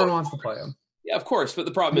 I mean, everyone wants to play them. Yeah, of course. But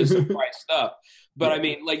the problem is the price up. But, I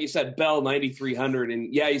mean, like you said, Bell, 9,300.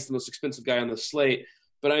 And, yeah, he's the most expensive guy on the slate.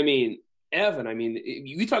 But, I mean, Evan,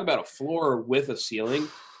 you talk about a floor with a ceiling.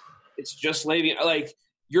 It's just Le'Veon. Like,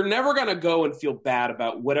 you're never going to go and feel bad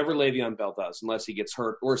about whatever Le'Veon Bell does unless he gets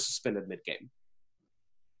hurt or suspended mid-game.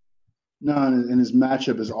 No, and his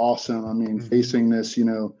matchup is awesome. I mean, facing this, you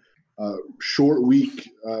know, short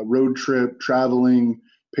week, road trip, traveling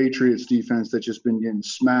Patriots defense that's just been getting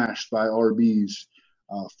smashed by RBs.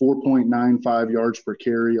 4.95 yards per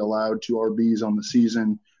carry allowed to RBs on the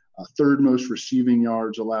season. Third most receiving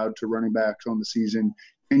yards allowed to running backs on the season.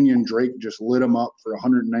 Kenyon Drake just lit him up for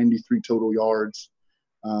 193 total yards.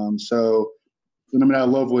 And I mean, I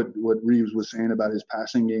love what Reeves was saying about his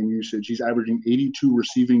passing game usage. He's averaging 82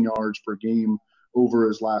 receiving yards per game over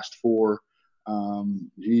his last 4.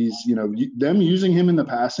 He's, you know, them using him in the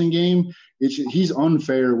passing game, he's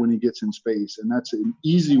unfair when he gets in space, and that's an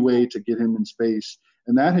easy way to get him in space.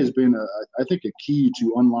 And that has been, I think, a key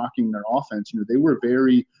to unlocking their offense. You know, they were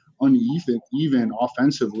very uneven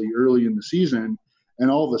offensively early in the season,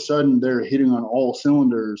 and all of a sudden they're hitting on all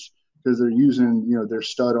cylinders because they're using, you know, their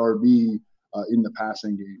stud RB in the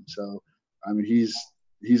passing game. So, I mean,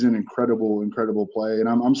 he's an incredible play, and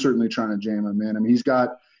I'm certainly trying to jam him in. I mean,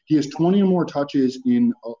 he has 20 or more touches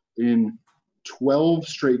in 12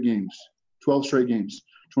 straight games.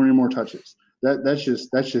 20 or more touches. That's just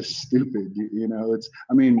stupid. You know, it's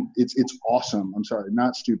awesome. I'm sorry,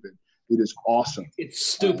 not stupid. It is awesome. It's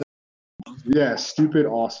stupid. Yeah, stupid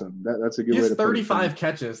awesome. That's a good way to put it. 35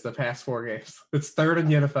 catches the past 4 games. It's third in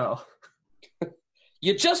the NFL.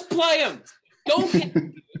 You just play him. Don't get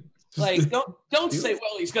don't say,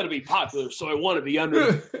 well, he's going to be popular, so I want to be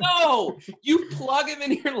under. No, you plug him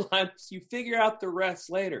in your lineups. You figure out the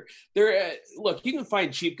rest later. Look, you can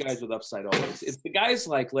find cheap guys with upside always. It's the guys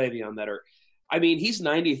like Le'Veon that are. I mean, he's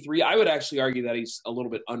 93. I would actually argue that he's a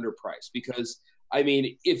little bit underpriced because I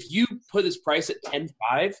mean, if you put his price at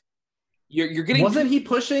 10.5, you're getting. Wasn't he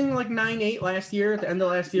pushing like 9.8 last year at the end of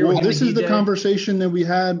last year? Well, this is the conversation that we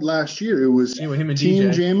had last year. It was him and team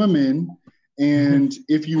DJ. jam them in, and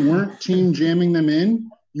if you weren't team jamming them in,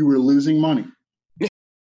 you were losing money.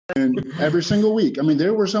 And every single week, I mean,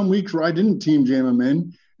 there were some weeks where I didn't team jam them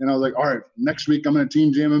in, and I was like, all right, next week I'm going to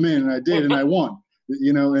team jam them in, and I did, and I won.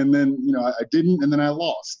 And then I didn't, and then I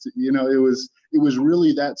lost. It was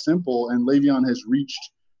really that simple, and Le'Veon has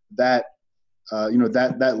reached that.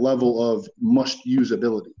 That level of must-use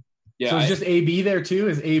ability. Yeah, so it's just AB there too?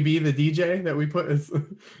 Is AB the DJ that we put?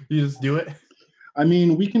 You just do it? I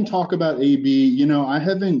mean, we can talk about AB. I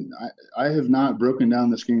have not broken down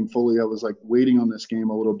this game fully. I was like waiting on this game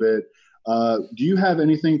a little bit. Do you have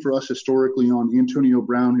anything for us historically on Antonio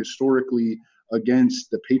Brown historically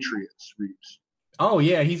against the Patriots, Reeves? Oh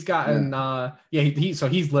yeah, he's gotten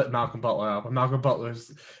he's lit Malcolm Butler up. And Malcolm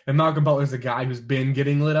Butler's a guy who's been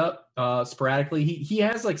getting lit up sporadically. He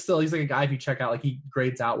has he's like a guy if you check out, like he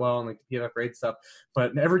grades out well and like PFF grade stuff.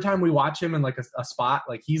 But every time we watch him in like a spot,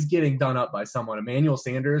 like he's getting done up by someone. Emmanuel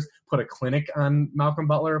Sanders put a clinic on Malcolm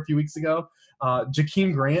Butler a few weeks ago.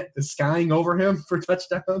 Jakeem Grant is skying over him for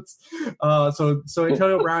touchdowns. So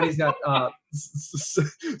Antonio Brown, he's got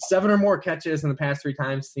 7 or more catches in the past 3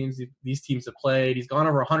 times these teams have played. He's gone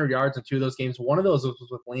over 100 yards in 2 of those games. One of those was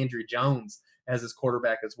with Landry Jones as his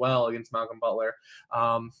quarterback as well against Malcolm Butler.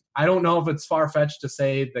 I don't know if it's far-fetched to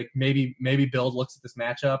say like maybe Bill looks at this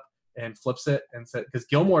matchup and flips it and said, because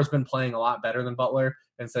Gilmore's been playing a lot better than Butler,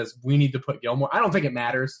 and says we need to put Gilmore. I don't think it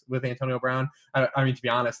matters with Antonio Brown. I mean, to be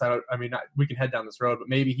honest, we can head down this road, but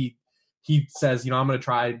maybe he says, I'm going to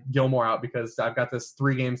try Gilmore out because I've got this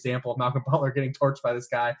 3-game sample of Malcolm Butler getting torched by this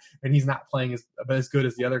guy, and he's not playing as good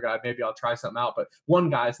as the other guy. Maybe I'll try something out, but one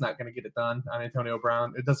guy's not going to get it done on Antonio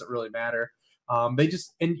Brown. It doesn't really matter. And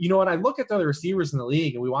you know what? I look at the other receivers in the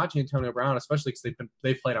league, and we watch Antonio Brown, especially because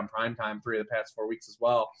they've played on primetime 3 of the past 4 weeks as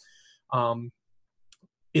well.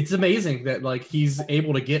 It's amazing that like he's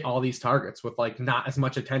able to get all these targets with like not as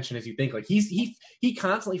much attention as you think. Like he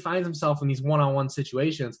constantly finds himself in these one-on-one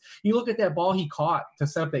situations. You look at that ball he caught to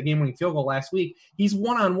set up that game-winning field goal last week. He's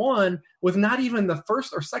one-on-one with not even the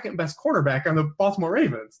first or second best quarterback on the Baltimore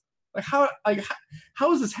Ravens. Like how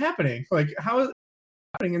is this happening? Like how is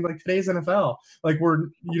happening in like today's NFL? Like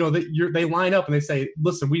they line up and they say,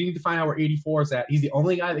 listen, we need to find out where 84 is at. He's the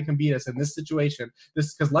only guy that can beat us in this situation.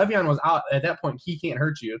 This because Le'Veon was out at that point. He can't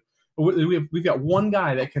hurt you. But we've got one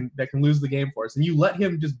guy that can lose the game for us, and you let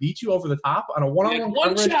him just beat you over the top on a one-on-one.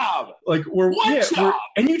 One job. Like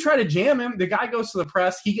and you try to jam him. The guy goes to the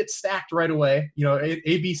press. He gets stacked right away.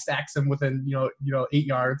 AB stacks him within 8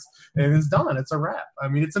 yards, and it's done. It's a wrap. I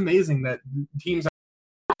mean, it's amazing that teams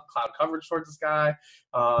cloud coverage towards this guy.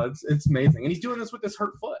 It's amazing, and he's doing this with his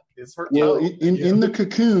hurt foot. In the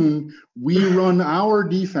cocoon, we run our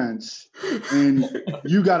defense, and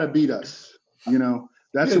you got to beat us.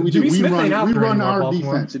 That's what we do. We run our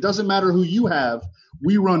defense. It doesn't matter who you have.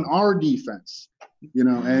 We run our defense.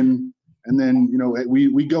 And then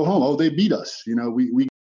we go home. Oh, they beat us. We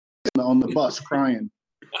on the bus crying.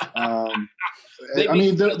 I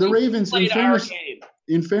mean, the Ravens.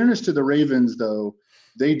 In fairness to the Ravens, though,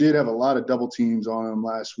 they did have a lot of double teams on him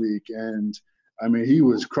last week, and I mean he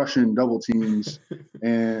was crushing double teams,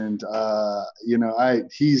 and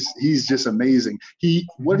he's just amazing.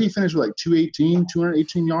 What did he finish with, like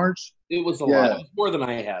 218 yards? It was a lot. It was more than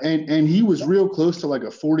I had. And he was real close to like a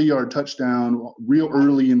 40-yard touchdown real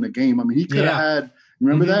early in the game. I mean he could have had.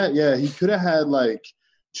 Remember that? Yeah, he could have had like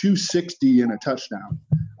 260 and a touchdown.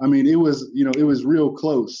 I mean it was real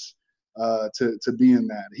close to being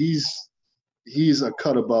that. He's a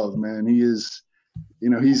cut above, man. He is,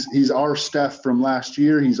 he's our Steph from last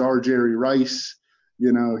year. He's our Jerry Rice.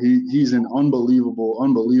 He's an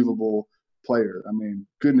unbelievable player. I mean,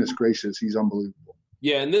 goodness gracious, he's unbelievable.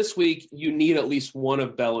 Yeah, and this week you need at least one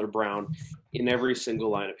of Bell or Brown in every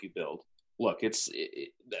single lineup you build. Look,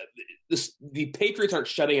 the Patriots aren't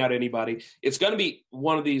shutting out anybody. It's going to be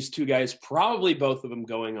one of these 2 guys, probably both of them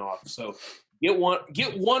going off. So get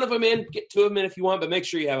one of them in, get 2 of them in if you want, but make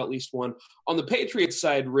sure you have at least one. On the Patriots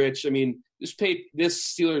side, Rich, I mean, this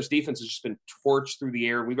Steelers defense has just been torched through the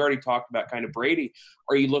air. We've already talked about kind of Brady.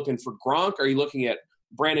 Are you looking for Gronk? Are you looking at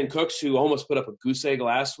Brandon Cooks, who almost put up a goose egg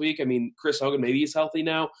last week? I mean, Chris Hogan, maybe he's healthy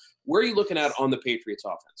now. Where are you looking at on the Patriots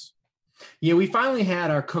offense? Yeah, we finally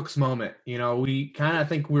had our Cooks moment. We kind of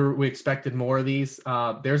think we expected more of these.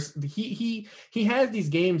 He has these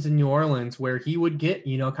games in New Orleans where he would get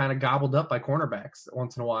kind of gobbled up by cornerbacks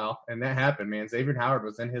once in a while, and that happened, man. Xavier Howard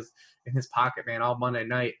was in his pocket, man, all Monday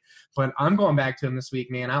night. But I'm going back to him this week,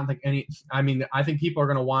 man. I think people are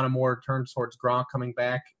going to want to more turn towards Gronk coming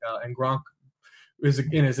back, and Gronk is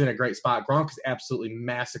in a great spot. Gronk has absolutely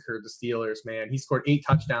massacred the Steelers, man. He scored 8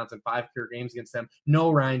 touchdowns in 5 career games against them.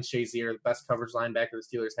 No Ryan Shazier, the best coverage linebacker the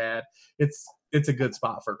Steelers had. It's a good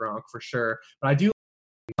spot for Gronk for sure. But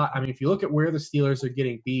if you look at where the Steelers are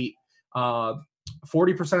getting beat,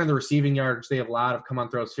 40% of the receiving yards they have allowed have come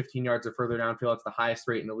on throws 15 yards or further downfield. That's the highest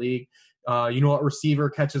rate in the league. You know what receiver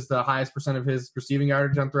catches the highest percent of his receiving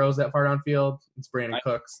yardage on throws that far downfield? It's Brandon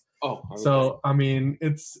Cooks.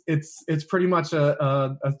 It's pretty much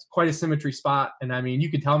a quite a symmetry spot. And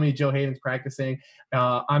you could tell me Joe Hayden's practicing.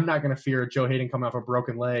 I'm not going to fear Joe Hayden coming off a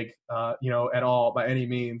broken leg, at all by any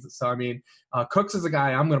means. So Cooks is a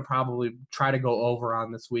guy I'm going to probably try to go over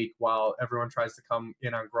on this week while everyone tries to come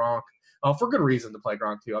in on Gronk. For good reason to play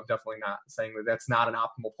Gronk too. I'm definitely not saying that that's not an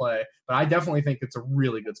optimal play, but I definitely think it's a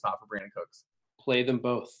really good spot for Brandon Cooks. Play them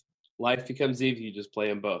both. Life becomes easy. You just play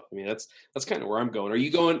them both. That's kind of where I'm going. Are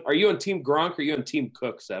you on Team Gronk or are you on Team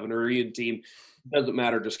Cook, Evan? Or are you on Team doesn't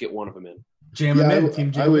matter, just get one of them in?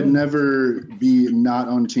 I would never be not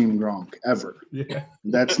on Team Gronk ever. Yeah.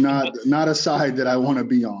 That's not a side that I want to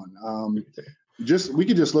be on. We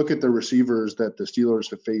could just look at the receivers that the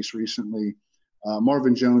Steelers have faced recently.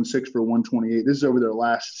 Marvin Jones, 6 for 128. This is over their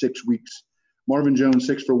last 6 weeks. Marvin Jones,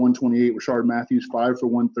 6 for 128. Rashard Matthews, 5 for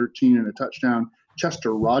 113 and a touchdown.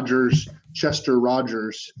 Chester Rogers,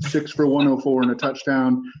 6 for 104 and a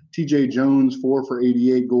touchdown. TJ Jones, 4 for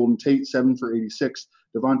 88. Golden Tate, 7 for 86.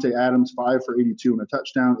 Devontae Adams, 5 for 82 and a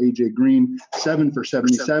touchdown. AJ Green, 7 for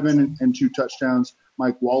 77 and 2 touchdowns.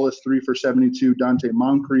 Mike Wallace, 3 for 72. Dante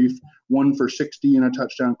Moncrief, 1 for 60 and a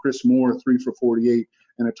touchdown. Chris Moore, 3 for 48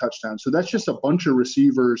 and a touchdown. So that's just a bunch of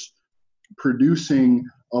receivers producing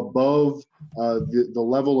above the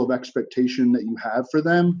level of expectation that you have for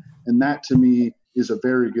them. And that, to me, is a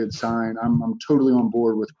very good sign. I'm totally on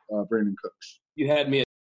board with Brandon Cooks. You had me at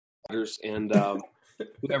Rodgers and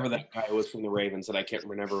whoever that guy was from the Ravens that I can't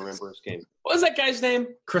remember his game. What was that guy's name?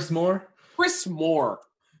 Chris Moore. Chris Moore.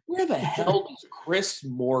 Where the hell does Chris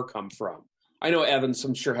Moore come from? I know Evans,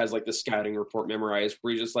 I'm sure, has like the scouting report memorized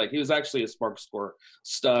where he's just like, he was actually a spark score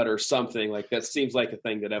stud or something. Like that seems like a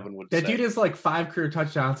thing that Evan would say. That dude has like 5 career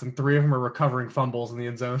touchdowns and 3 of them are recovering fumbles in the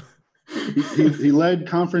end zone. He led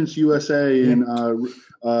Conference USA in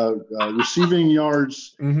receiving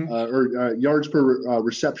yards or yards per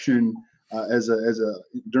reception as a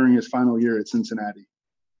during his final year at Cincinnati.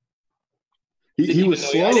 He was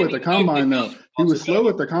slow at the combine though. He was slow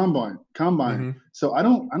at the combine. Mm-hmm. So I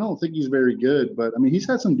don't think he's very good, but he's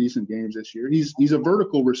had some decent games this year. He's a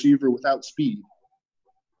vertical receiver without speed.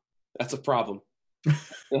 That's a problem.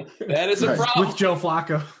 That is a problem with Joe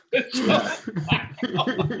Flacco.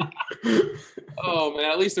 Oh man,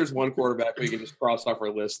 at least there's one quarterback we can just cross off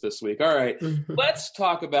our list this week. All right, let's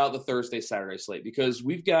talk about the Thursday, Saturday slate because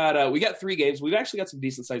we got 3 games. We've actually got some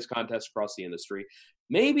decent sized contests across the industry.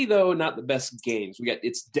 Maybe though not the best games.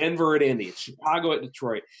 It's Denver at Indy, it's Chicago at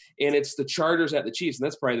Detroit, and it's the Chargers at the Chiefs, and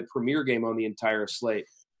that's probably the premier game on the entire slate.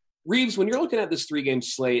 Reeves, when you're looking at this 3-game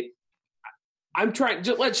slate,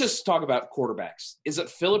 let's just talk about quarterbacks. Is it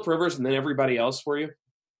Phillip Rivers and then everybody else for you?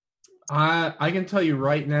 I can tell you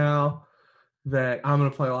right now that I'm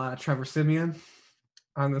going to play a lot of Trevor Siemian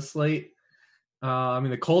on the slate.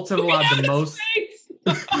 The Colts have allowed the most.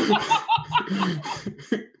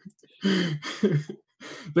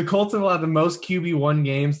 The Colts have allowed the most QB1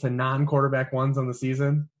 games to non-quarterback ones on the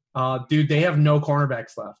season. Dude, they have no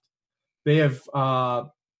cornerbacks left. They have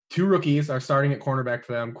 2 rookies are starting at cornerback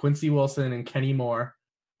for them, Quincy Wilson and Kenny Moore.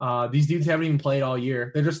 These dudes haven't even played all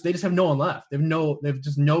year. They just have no one left. They have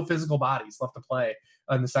just no physical bodies left to play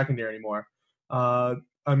in the secondary anymore.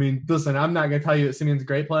 Listen, I'm not going to tell you that Simeon's a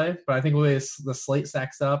great play, but I think the way the slate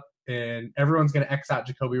stacks up and everyone's going to X out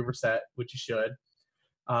Jacoby Brissett, which you should.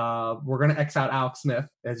 We're going to X out Alex Smith,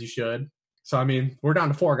 as you should. So, we're down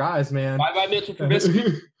to 4 guys, man. Bye-bye Mitchell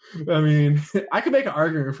Trubisky. I could make an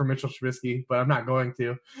argument for Mitchell Trubisky, but I'm not going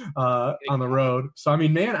to on the road. So,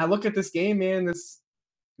 man, I look at this game, man,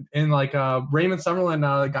 and Raymond Summerlin,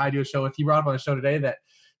 the guy I do a show with, he brought up on the show today that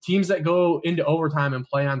teams that go into overtime and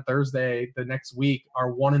play on Thursday the next week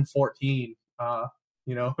are 1-14,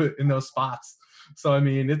 in those spots. So, I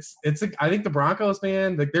think the Broncos,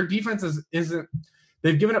 man, their defense isn't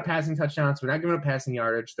they've given up passing touchdowns. They're not giving up passing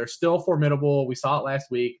yardage. They're still formidable. We saw it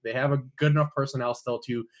last week. They have a good enough personnel still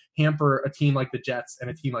to hamper a team like the Jets and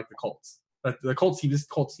a team like the Colts. But the Colts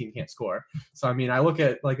team can't score. So, I mean, I look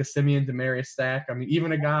at like a Simeon Demarius stack. I mean,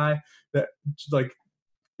 even a guy that like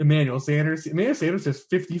Emmanuel Sanders has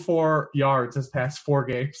 54 yards his past 4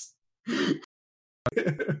 games. You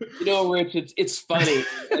know, Rich, it's funny.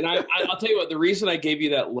 And I'll tell you what, the reason I gave you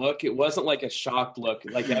that look, it wasn't like a shocked look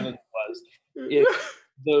like Evan was.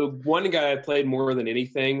 The one guy I played more than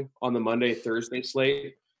anything on the Monday-Thursday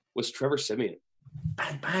slate was Trevor Simeon.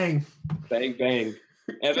 Bang, bang. Bang, bang.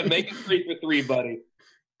 Evan, make it 3 for 3, buddy.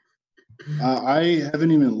 I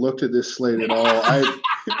haven't even looked at this slate at all.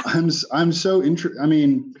 I'm so interested. I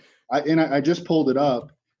mean, I just pulled it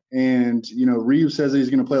up, and you know, Reeves says that he's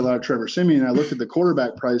going to play a lot of Trevor Simeon. I looked at the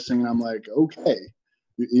quarterback pricing, and I'm like, okay,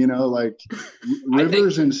 you know, like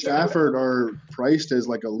Rivers and Stafford are priced as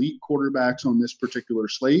like elite quarterbacks on this particular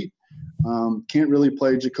slate. Can't really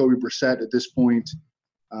play Jacoby Brissett at this point.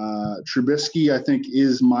 Trubisky, I think,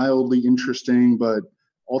 is mildly interesting, but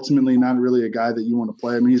ultimately not really a guy that you want to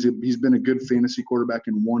play. I mean, he's been a good fantasy quarterback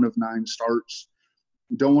in 1 of 9 starts.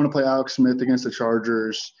 Don't want to play Alex Smith against the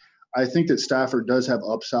Chargers. I think that Stafford does have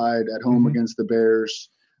upside at home against the Bears,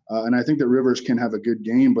 and I think that Rivers can have a good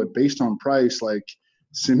game. But based on price, like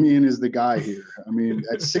Simeon is the guy here. I mean,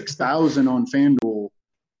 at 6,000 on FanDuel,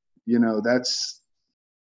 you know, that's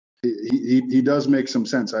he does make some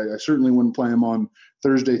sense. I certainly wouldn't play him on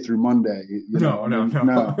Thursday through Monday. No.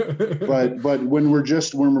 But when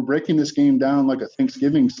we're breaking this game down like a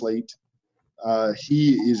Thanksgiving slate,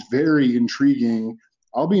 he is very intriguing.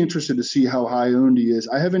 I'll be interested to see how high owned he is.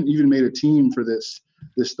 I haven't even made a team for this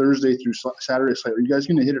Thursday through Saturday slate. Are you guys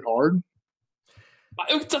going to hit it hard?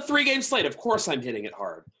 It's a 3-game slate. Of course I'm hitting it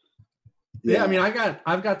hard. Yeah, I mean,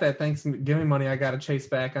 I've got that Thanksgiving money I got to chase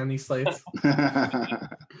back on these slates.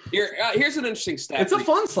 Here's an interesting stat. It's a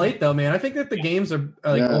fun slate, though, man. I think that the games are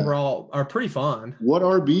overall are pretty fun. What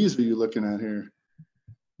RBs are you looking at here?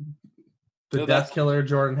 The Death Killer,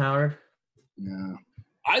 Jordan Howard. Yeah.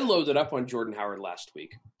 I loaded up on Jordan Howard last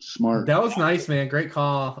week. Smart. That was nice, man. Great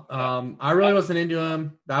call. I really wasn't into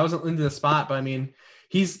him. I wasn't into the spot, but I mean,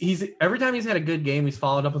 he's every time he's had a good game, he's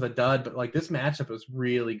followed up with a dud. But like this matchup was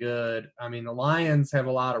really good. I mean, the Lions have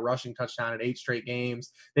a lot of rushing touchdown in 8 straight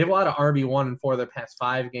games. They have a lot of RB1 in 4 of their past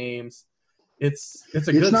 5 games. It's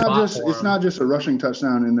a good spot for It's not just a rushing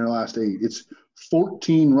touchdown in their last 8. It's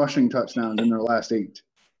 14 rushing touchdowns in their last 8.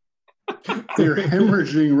 They're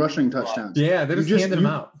hemorrhaging rushing touchdowns. Yeah, they're just handing them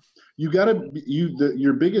out.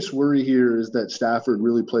 Your biggest worry here is that Stafford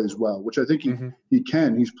really plays well, which I think he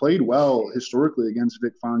can. He's played well historically against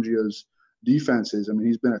Vic Fangio's defenses. I mean,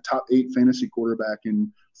 he's been a top 8 fantasy quarterback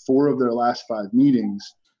in 4 of their last 5 meetings.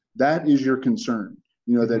 That is your concern.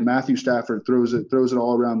 You know, that Matthew Stafford throws it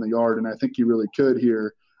all around the yard, and I think he really could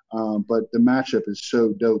here. But the matchup is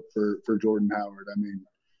so dope for Jordan Howard. I mean,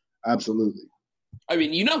 absolutely. I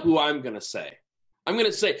mean, you know who I'm going to say. I'm going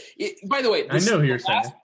to say – by the way, I know who you're saying.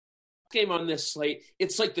 Game on this slate,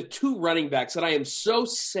 it's like the 2 running backs that I am so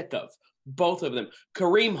sick of, both of them.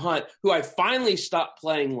 Kareem Hunt, who I finally stopped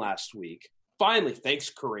playing last week. Finally,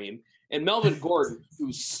 thanks, Kareem. And Melvin Gordon,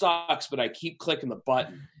 who sucks, but I keep clicking the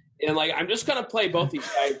button. And, like, I'm just going to play both these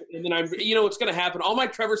guys. And then what's going to happen? All my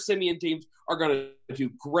Trevor Simeon teams are going to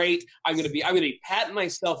do great. I'm going to be patting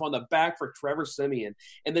myself on the back for Trevor Simeon.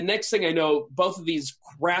 And the next thing I know, both of these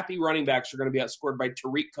crappy running backs are going to be outscored by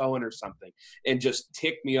Tariq Cohen or something and just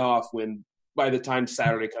tick me off by the time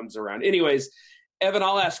Saturday comes around. Anyways, Evan,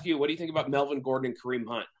 I'll ask you, what do you think about Melvin Gordon and Kareem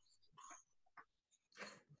Hunt?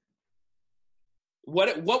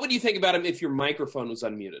 What would you think about him if your microphone was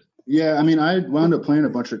unmuted? Yeah, I mean, I wound up playing a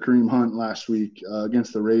bunch of Kareem Hunt last week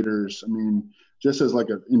against the Raiders. I mean, just as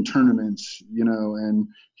in tournaments, you know, and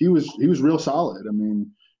he was real solid. I mean,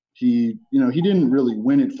 he didn't really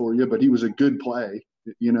win it for you, but he was a good play.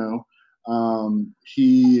 You know,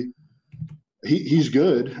 he's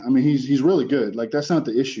good. I mean, he's really good. Like, that's not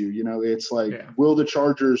the issue. You know, it's like, will the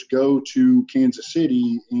Chargers go to Kansas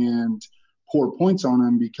City and pour points on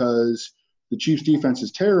them because the Chiefs defense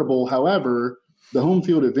is terrible? However, the home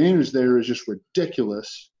field advantage there is just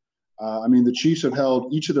ridiculous. I mean, the Chiefs have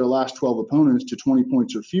held each of their last 12 opponents to 20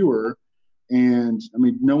 points or fewer. And, I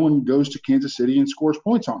mean, no one goes to Kansas City and scores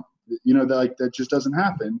points on them. You know, that just doesn't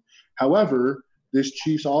happen. However, this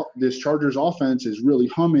Chargers offense is really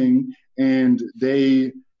humming, and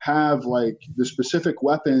they have, like, the specific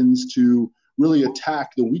weapons to really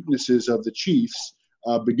attack the weaknesses of the Chiefs,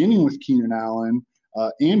 beginning with Keenan Allen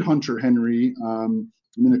and Hunter Henry.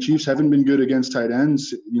 I mean, the Chiefs haven't been good against tight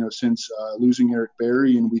ends, you know, since losing Eric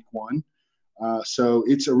Berry in week 1. So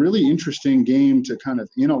it's a really interesting game to kind of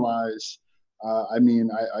analyze. I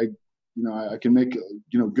can make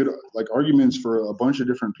good arguments for a bunch of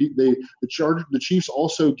different people. The Chiefs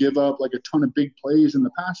also give up like a ton of big plays in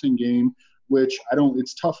the passing game, which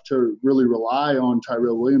it's tough to really rely on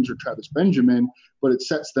Tyrell Williams or Travis Benjamin, but it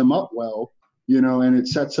sets them up well, and it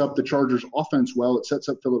sets up the Chargers offense well. It sets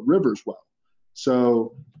up Phillip Rivers well.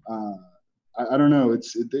 So I don't know.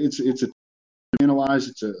 It's a analyze.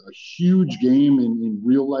 It's a huge game in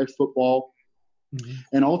real life football. Mm-hmm.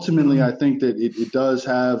 And ultimately, I think that it does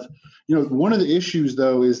have, one of the issues,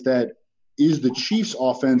 though, is the Chiefs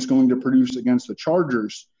offense going to produce against the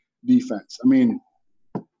Chargers defense? I mean,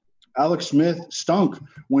 Alex Smith stunk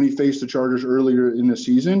when he faced the Chargers earlier in the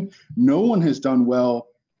season. No one has done well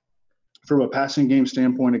from a passing game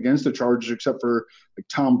standpoint against the Chargers except for like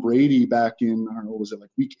Tom Brady back in, I don't know, was it like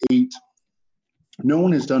week 8? No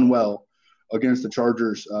one has done well against the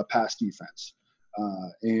Chargers pass defense.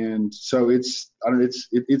 And so it's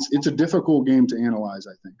a difficult game to analyze,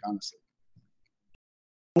 I think, honestly.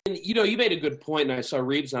 And, you made a good point, and I saw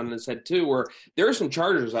Reeves on this head too, where there are some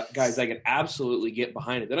Chargers guys I could absolutely get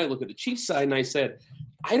behind it. Then I look at the Chiefs side, and I said,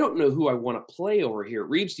 I don't know who I want to play over here.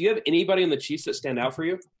 Reeves, do you have anybody on the Chiefs that stand out for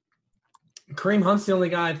you? Kareem Hunt's the only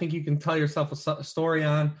guy I think you can tell yourself a story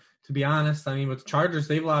on, to be honest. I mean, with the Chargers,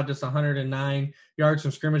 they've allowed just 109 yards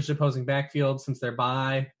from scrimmage to opposing backfield since their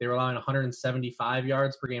bye. They were allowing 175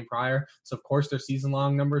 yards per game prior. So, of course, their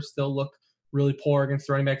season-long numbers still look really poor against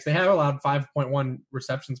the running backs. They have allowed 5.1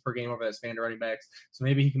 receptions per game over that span to running backs. So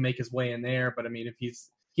maybe he can make his way in there. But, I mean, he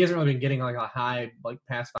hasn't really been getting like a high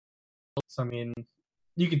pass. So, I mean,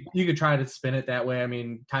 you could try to spin it that way. I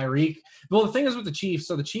mean, Tyreek. Well, the thing is with the Chiefs,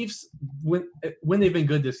 so the Chiefs, when they've been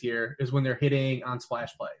good this year is when they're hitting on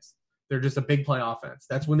splash plays. They're just a big play offense.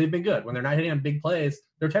 That's when they've been good. When they're not hitting on big plays,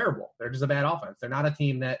 they're terrible. They're just a bad offense. They're not a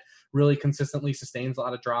team that really consistently sustains a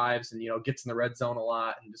lot of drives and, gets in the red zone a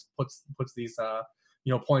lot and just puts these,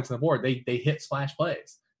 points on the board. They hit splash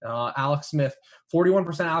plays. Alex Smith,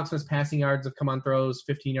 41% Alex Smith's passing yards have come on throws,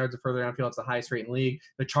 15 yards or further downfield. It's the highest rate in the league.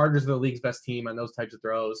 The Chargers are the league's best team on those types of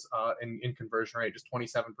throws in conversion rate, just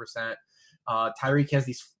 27%. Tyreek has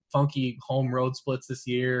these funky home road splits this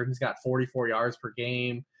year. He's got 44 yards per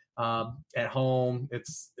game. At home,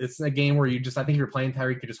 it's a game where I think if you're playing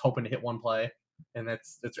Tyreek, you're just hoping to hit one play, and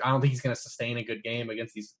that's I don't think he's going to sustain a good game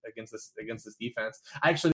against this defense. I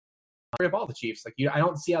actually of all the Chiefs, I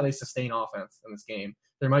don't see how they sustain offense in this game.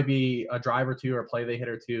 There might be a drive or two or a play they hit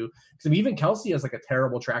or two. Because even Kelsey has a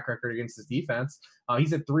terrible track record against his defense.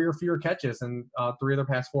 He's had 3 or fewer catches in 3 of their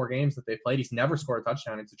past 4 games that they played. He's never scored a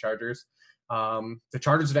touchdown against the Chargers. The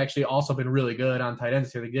Chargers have actually also been really good on tight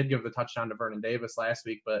ends here. They did give the touchdown to Vernon Davis last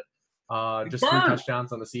week, but just 3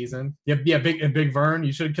 touchdowns on the season. Yeah, Big Vern.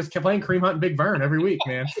 You should have just kept playing Kareem Hunt and Big Vern every week,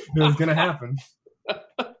 man. It was going to happen.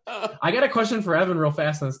 I got a question for Evan real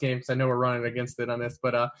fast on this game because I know we're running against it on this,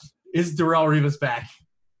 but is Darrelle Revis back?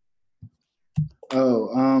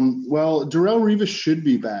 Well, Darrelle Revis should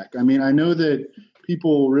be back. I mean, I know that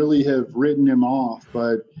people really have written him off,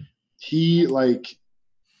 but he was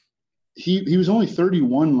only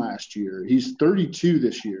 31 last year. He's 32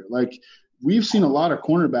 this year. We've seen a lot of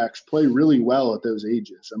cornerbacks play really well at those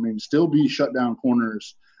ages. I mean, still be shutdown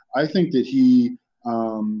corners. I think that he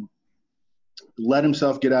let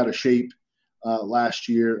himself get out of shape last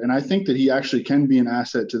year, and I think that he actually can be an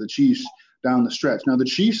asset to the Chiefs down the stretch. Now, the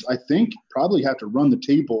Chiefs, I think, probably have to run the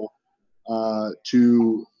table I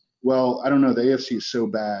don't know. The AFC is so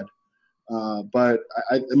bad. But,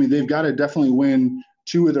 I mean, they've got to definitely win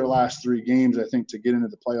 2 of their last 3 games, I think, to get into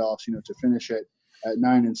the playoffs, to finish it at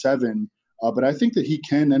 9-7. But I think that he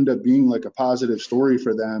can end up being a positive story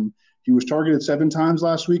for them. He was targeted 7 times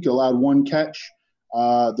last week, allowed 1 catch.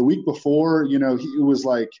 The week before, he was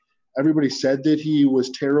everybody said that he was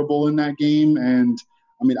terrible in that game. And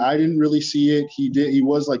I mean, I didn't really see it. He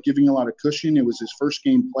was giving a lot of cushion. It was his first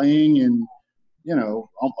game playing in,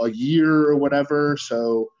 a year or whatever.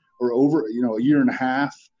 So, or over, a year and a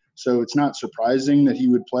half. So it's not surprising that he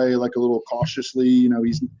would play a little cautiously.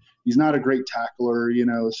 He's not a great tackler,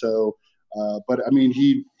 so, but I mean,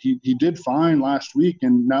 he did fine last week,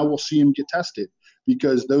 and now we'll see him get tested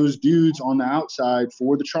because those dudes on the outside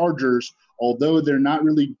for the Chargers, although they're not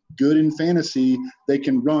really good in fantasy, they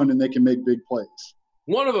can run and they can make big plays.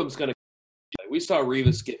 One of them's going to – we saw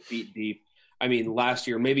Revis get beat deep. I mean, last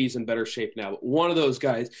year, maybe he's in better shape now. But one of those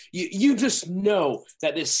guys, you just know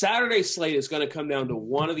that this Saturday slate is going to come down to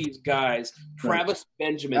one of these guys, Travis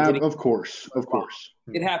Benjamin. Of course.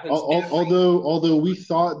 It happens. Although we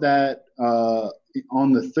thought that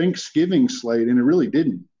on the Thanksgiving slate, and it really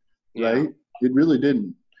didn't, right? It really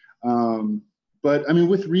didn't. But I mean,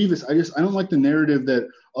 with Revis, I don't like the narrative that,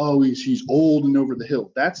 oh, he's old and over the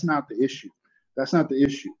hill. That's not the issue. That's not the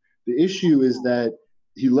issue. The issue is that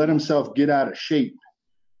he let himself get out of shape.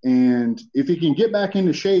 And if he can get back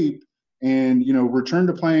into shape and, return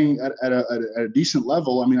to playing at a decent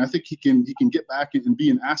level, I mean, I think he can get back and be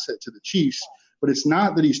an asset to the Chiefs. But it's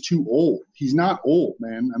not that he's too old. He's not old,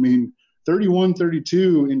 man. I mean, 31,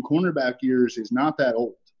 32 in cornerback years is not that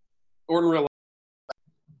old. Or in real life.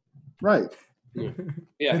 Right.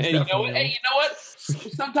 Yeah. And you know what?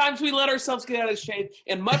 Sometimes we let ourselves get out of shape.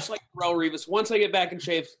 And much like Darrelle Revis, once I get back in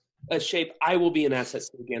shape, I will be an asset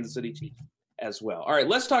to the Kansas City Chiefs as well. All right,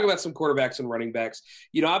 let's talk about some quarterbacks and running backs.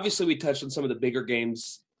 Obviously we touched on some of the bigger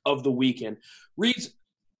games of the weekend. Reeves,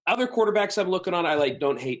 other quarterbacks I'm looking on,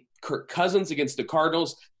 don't hate Kirk Cousins against the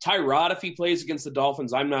Cardinals. Tyrod, if he plays against the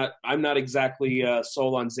Dolphins, I'm not exactly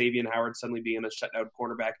sold on Xavier Howard suddenly being a shutdown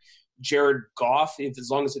cornerback. Jared Goff, as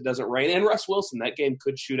long as it doesn't rain, and Russ Wilson, that game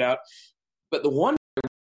could shoot out. But the one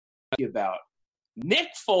about Nick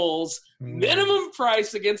Foles, minimum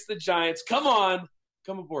price against the Giants. Come on,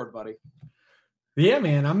 come aboard, buddy. Yeah,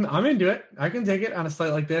 man, I'm into it. I can take it on a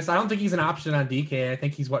slate like this. I don't think he's an option on DK. I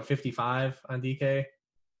think he's 55 on DK.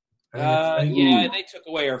 They took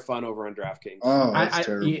away our fun over on DraftKings. Oh, that's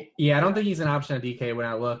terrible. I don't think he's an option on DK when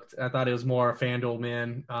I looked. I thought it was more FanDuel,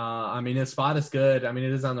 man. His spot is good. I mean,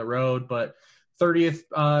 it is on the road, but 30th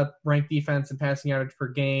ranked defense in passing yardage per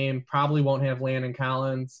game. Probably won't have Landon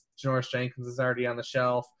Collins. Janoris Jenkins is already on the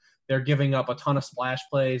shelf. They're giving up a ton of splash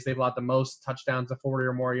plays. They've allowed the most touchdowns of 40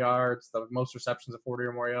 or more yards, the most receptions of 40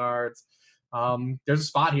 or more yards. There's a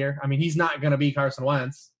spot here. I mean, he's not going to be Carson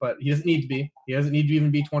Wentz, but he doesn't need to be. He doesn't need to even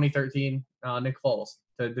be 2013 Nick Foles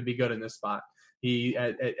to be good in this spot. He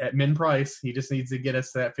at min price, he just needs to get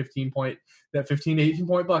us that 15 to 18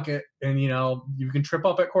 point bucket, and you can trip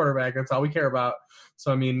up at quarterback. That's all we care about.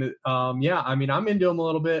 So I'm into him a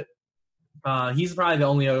little bit. He's probably the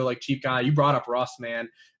only other cheap guy. You brought up Russ, man,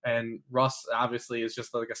 and Russ obviously is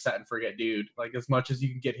just like a set and forget dude. Like, as much as you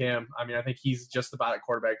can get him, I mean, I think he's just about at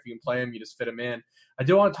quarterback. If you can play him, you just fit him in. I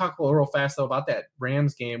do want to talk a little real fast though about that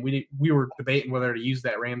Rams game. We were debating whether to use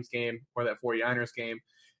that Rams game or that 49ers game,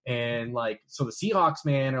 and so the Seahawks,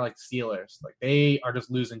 man, are like the Steelers. Like, they are just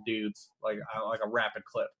losing dudes like a rapid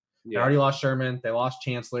clip. Yeah. They already lost Sherman. They lost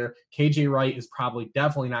Chancellor. KJ Wright is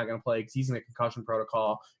definitely not going to play because he's in a concussion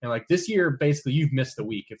protocol. And this year, basically, you've missed a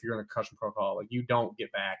week if you're in a concussion protocol. Like, you don't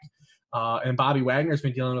get back. And Bobby Wagner's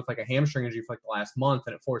been dealing with a hamstring injury for the last month,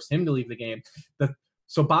 and it forced him to leave the game.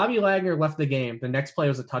 So Bobby Wagner left the game. The next play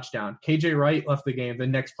was a touchdown. KJ Wright left the game. The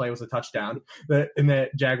next play was a touchdown in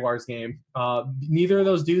that Jaguars game. Neither of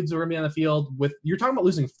those dudes were going to be on the field. You're talking about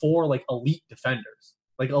losing 4 elite defenders.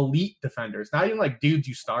 Elite defenders, not even dudes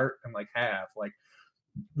you start and have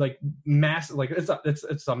massive.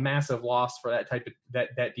 It's a massive loss for that type of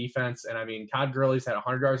that defense. And I mean, Todd Gurley's had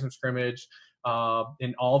 100 yards in scrimmage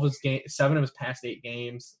in all of his games, 7 of his past 8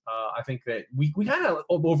 games. I think that we kind of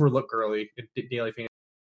overlook Gurley in daily fantasy.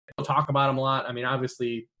 We'll talk about him a lot. I mean,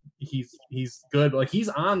 obviously he's good, but he's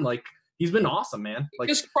on he's been awesome, man. He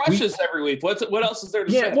just crushes every week. What else is there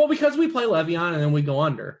to say? Yeah, well, because we play Le'Veon and then we go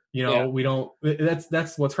under. We don't.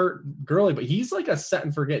 That's what's hurt Gurley. But he's a set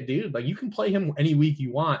and forget dude. You can play him any week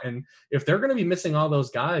you want, and if they're going to be missing all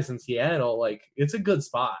those guys in Seattle, it's a good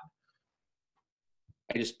spot.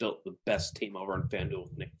 I just built the best team over on FanDuel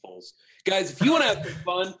with Nick Foles. Guys, if you want to have some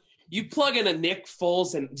fun, you plug in a Nick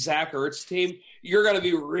Foles and Zach Ertz team, you're going to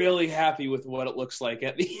be really happy with what it looks like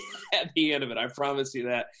at the end of it. I promise you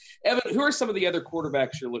that. Evan, who are some of the other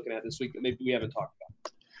quarterbacks you're looking at this week that maybe we haven't talked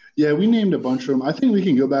about? Yeah, we named a bunch of them. I think we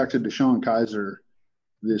can go back to DeShone Kizer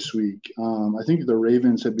this week. I think the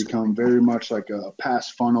Ravens have become very much like a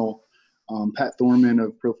pass funnel. Pat Thorman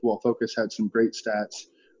of Pro Football Focus had some great stats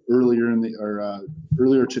earlier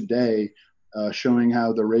today, showing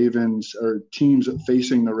how the Ravens or teams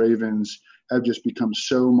facing the Ravens have just become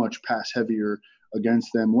so much pass heavier against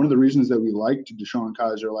them. One of the reasons that we liked DeShone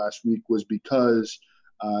Kizer last week was because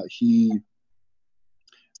he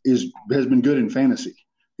has been good in fantasy,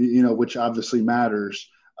 which obviously matters.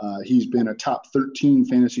 He's been a top 13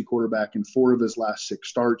 fantasy quarterback in 4 of his last 6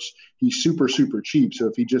 starts. He's super, super cheap. So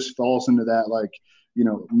if he just falls into that,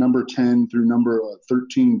 number 10 through number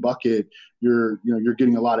 13 bucket, you're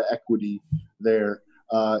getting a lot of equity there.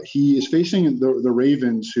 He is facing the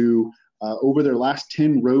Ravens, who over their last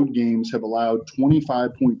 10 road games have allowed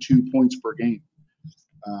 25.2 points per game.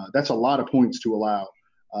 That's a lot of points to allow.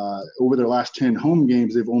 Over their last 10 home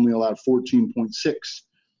games, they've only allowed 14.6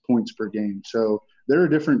 points per game. So they're a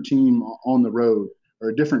different team on the road, or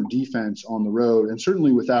a different defense on the road, and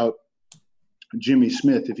certainly without Jimmy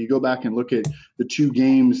Smith. If you go back and look at the 2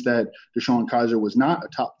 games that DeShone Kizer was not a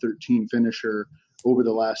top 13 finisher over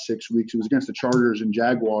the last 6 weeks, it was against the Chargers and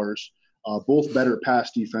Jaguars, both better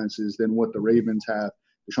pass defenses than what the Ravens have.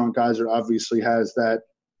 DeShone Kizer obviously has that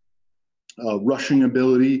rushing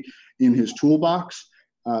ability in his toolbox,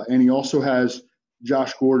 and he also has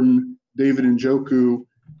Josh Gordon, David Njoku,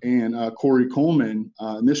 and Corey Coleman.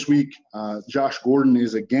 And this week, Josh Gordon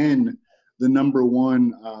is again the number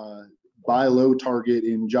 1 buy low target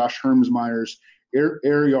in Josh Hermsmeyer's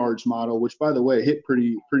air yards model, which, by the way, hit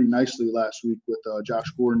pretty nicely last week with Josh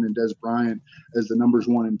Gordon and Des Bryant as the numbers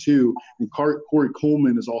 1 and 2. And Corey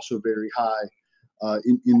Coleman is also very high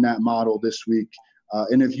in that model this week.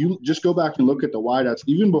 And if you just go back and look at the wideouts,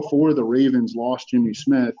 even before the Ravens lost Jimmy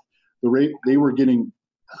Smith, they were getting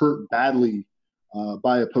hurt badly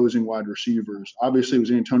by opposing wide receivers. Obviously, it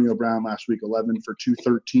was Antonio Brown last week, 11 for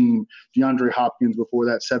 213. DeAndre Hopkins before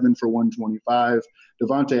that, 7 for 125.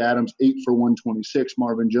 Devontae Adams, 8 for 126.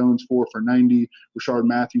 Marvin Jones, 4 for 90. Rashard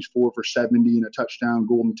Matthews, 4 for 70 and a touchdown.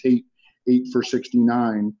 Golden Tate, 8 for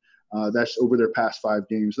 69. That's over their past 5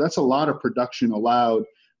 games. That's a lot of production allowed.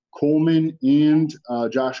 Coleman and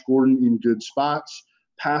Josh Gordon in good spots.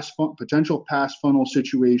 Potential pass funnel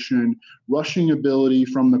situation, rushing ability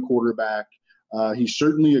from the quarterback. He's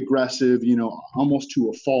certainly aggressive, almost to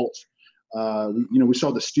a fault. We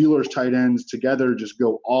saw the Steelers tight ends together just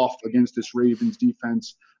go off against this Ravens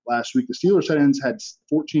defense last week. The Steelers tight ends had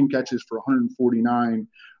 14 catches for 149.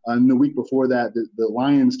 And the week before that, the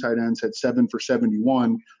Lions tight ends had 7 for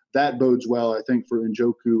 71. That bodes well, I think, for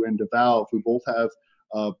Njoku and DeValve, who both have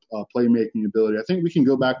playmaking ability. I think we can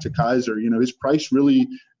go back to Kizer. His price really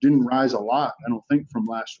didn't rise a lot, I don't think, from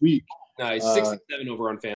last week. No, he's 67 over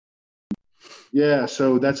on FanDuel. Yeah,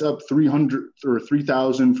 so that's up 300 or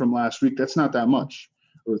 3,000 from last week. That's not that much,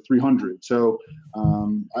 or 300. So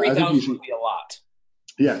 3,000 would be a lot.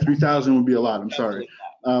 Yeah, 3,000 would be a lot. I'm sorry,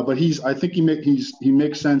 but I think he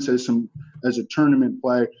makes sense as a tournament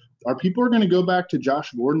play. Are people going to go back to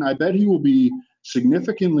Josh Gordon? I bet he will be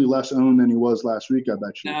significantly less owned than he was last week, I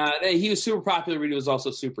bet you. He was super popular, but he was also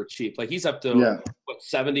super cheap. Like, he's up to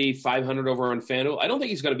 7,500 over on FanDuel. I don't think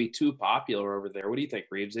he's going to be too popular over there. What do you think,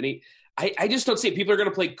 Reeves? And I just don't see it. People are going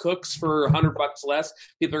to play Cooks for $100 less.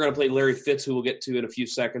 People are going to play Larry Fitz, who we'll get to in a few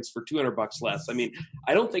seconds, for $200 less. I mean,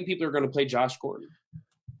 I don't think people are going to play Josh Gordon.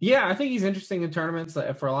 Yeah, I think he's interesting in tournaments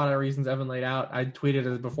for a lot of reasons Evan laid out. I tweeted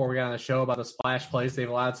it before we got on the show about the splash plays they've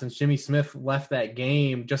allowed since Jimmy Smith left that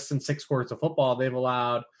game. Just in 6 quarters of football, they've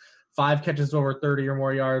allowed 5 catches over 30 or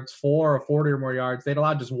more yards, 4 or 40 or more yards. They'd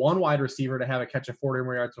allowed just 1 wide receiver to have a catch of 40 or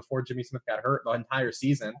more yards before Jimmy Smith got hurt the entire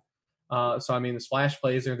season. So, I mean, the splash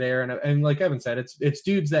plays are there. And like Evan said, it's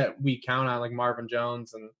dudes that we count on, like Marvin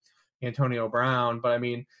Jones and Antonio Brown. But, I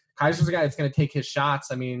mean, Kaiser's a guy that's going to take his shots.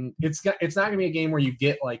 I mean, it's not going to be a game where you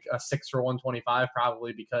get like a 6 for 125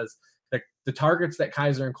 probably, because the targets that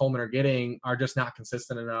Kizer and Coleman are getting are just not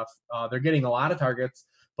consistent enough. They're getting a lot of targets,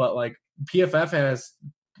 but like PFF has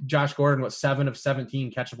Josh Gordon with 7 of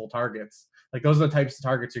 17 catchable targets. Like, those are the types of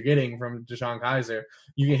targets you're getting from DeShone Kizer.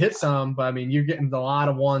 You can hit some, but I mean, you're getting a lot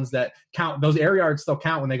of ones that count. Those air yards still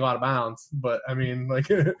count when they go out of bounds. But I mean, like,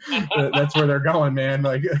 that's where they're going, man.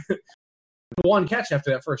 Like, 1 catch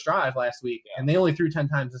after that first drive last week, and they only threw 10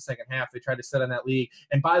 times in the second half. They tried to sit on that lead.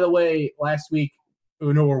 And by the way, last week,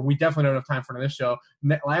 we definitely don't have time for this show.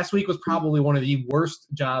 Last week was probably one of the worst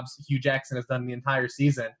jobs Hugh Jackson has done the entire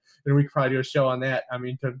season. And we could probably do a show on that. I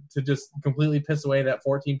mean, to just completely piss away that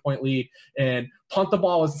 14-point lead and punt the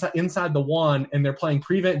ball was inside the 1, and they're playing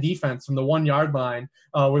prevent defense from the 1-yard line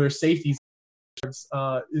where there's safeties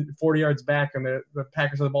 40 yards back, and the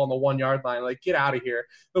Packers have the ball on the 1-yard line. Like, get out of here.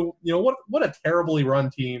 What a terribly run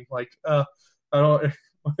team. Like, I don't.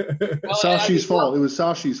 Sashi's fault. It was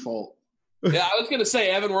Sashi's fault. Yeah, I was going to say,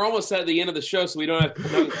 Evan, we're almost at the end of the show, so we don't have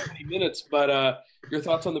another 20 minutes. But your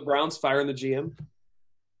thoughts on the Browns firing the GM?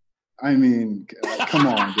 I mean, come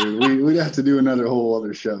on, dude. We'd have to do another whole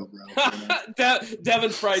other show, bro.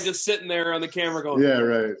 Devin's probably just sitting there on the camera going, yeah,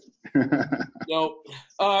 right. No.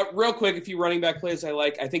 Real quick, a few running back plays I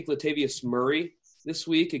like. I think Latavius Murray this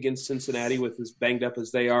week against Cincinnati, with as banged up as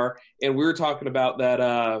they are. And we were talking about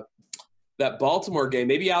that Baltimore game.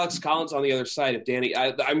 Maybe Alex Collins on the other side. If Danny,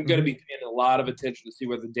 I'm going to be paying a lot of attention to see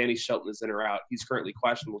whether Danny Shelton is in or out. He's currently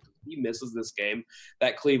questionable. If he misses this game,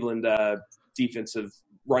 that Cleveland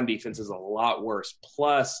run defense is a lot worse.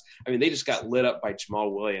 Plus, I mean, they just got lit up by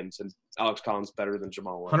Jamal Williams, and Alex Collins better than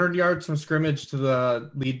Jamal Williams. 100 yards from scrimmage to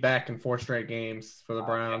the lead back in 4 straight games for the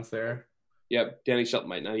Browns there. Yep, Danny Shelton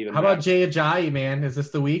might not even. How about Jay Ajayi, man? Is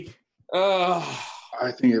this the week?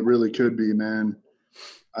 I think it really could be, man.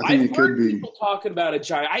 I think it could be. People talking about a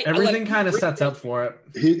giant. Everything kind of sets up for it.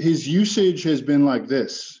 His usage has been like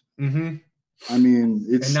this. Mm-hmm. I mean,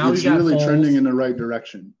 it's really trending in the right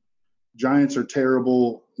direction. Giants are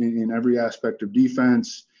terrible in every aspect of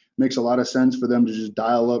defense. Makes a lot of sense for them to just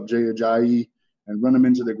dial up Jay Ajayi and run him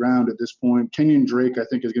into the ground at this point. Kenyon Drake, I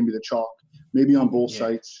think, is going to be the chalk, maybe on both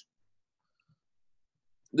sites.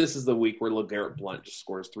 This is the week where LeGarrette Blount just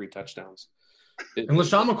scores 3 touchdowns. And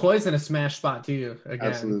LaShawn McCoy's in a smash spot too. Again.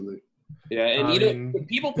 Absolutely. Yeah, and when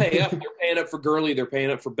people pay up, they're paying up for Gurley, they're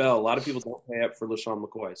paying up for Bell. A lot of people don't pay up for LaShawn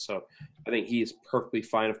McCoy, so I think he's perfectly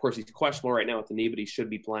fine. Of course, he's questionable right now with the knee, but he should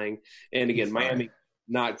be playing. And again, Miami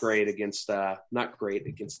not great against the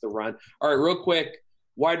run. All right, real quick,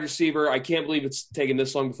 wide receiver. I can't believe it's taken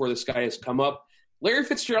this long before this guy has come up. Larry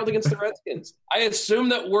Fitzgerald against the Redskins. I assume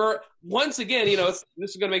that we're once again, this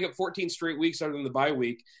is going to make it 14 straight weeks other than the bye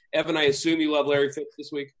week. Evan, I assume you love Larry Fitz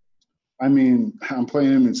this week. I mean, I'm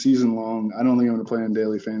playing him in season long. I don't think I'm going to play in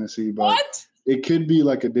daily fantasy, but it could be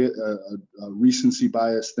like a recency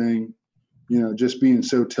bias thing, just being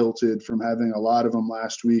so tilted from having a lot of them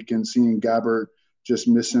last week and seeing Gabbert just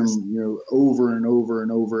miss him, over and over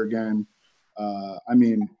and over again. I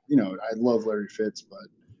love Larry Fitz, but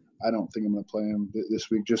I don't think I'm going to play him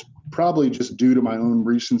this week, probably due to my own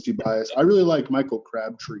recency bias. I really like Michael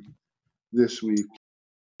Crabtree this week.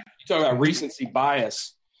 You talk about recency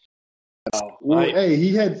bias. Hey,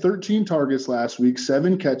 he had 13 targets last week,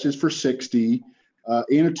 7 catches for 60,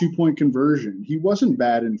 and a 2-point conversion. He wasn't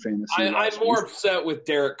bad in fantasy. I'm more upset with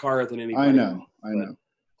Derek Carr than anybody. I know.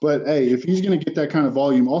 But hey, if he's going to get that kind of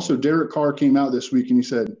volume, also Derek Carr came out this week and he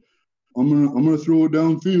said, "I'm gonna throw it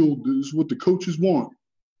downfield. This is what the coaches want."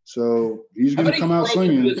 So he's going to come out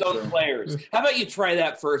swinging. His own players. How about you try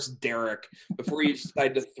that first, Derek, before you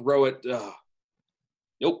decide to throw it?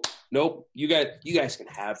 Nope. You guys can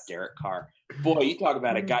have Derek Carr. Boy, you talk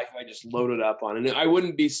about a guy who I just loaded up on. And I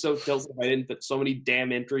wouldn't be so tilted if I didn't put so many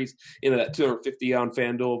damn entries into that 250 on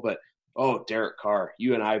FanDuel. But, Derek Carr,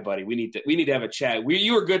 you and I, buddy, we need to have a chat.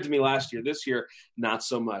 You were good to me last year. This year, not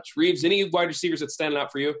so much. Reeves, any wide receivers that's standing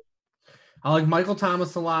out for you? I like Michael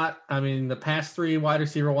Thomas a lot. I mean, the past 3 wide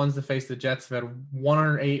receiver ones to face the Jets have had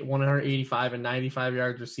 108, 185, and 95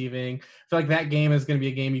 yards receiving. I feel like that game is going to be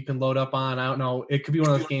a game you can load up on. I don't know. It could be one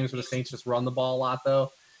of those games where the Saints just run the ball a lot, though.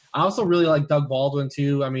 I also really like Doug Baldwin,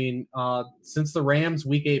 too. I mean, since the Rams'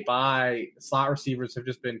 Week 8 bye, slot receivers have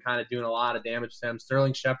just been kind of doing a lot of damage to him.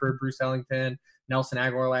 Sterling Shepard, Bruce Ellington, Nelson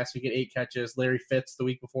Aguilar last week at 8 catches, Larry Fitz the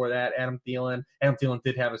week before that, Adam Thielen. Adam Thielen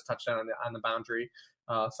did have his touchdown on the boundary.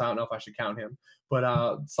 So I don't know if I should count him.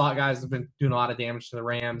 But slot guys have been doing a lot of damage to the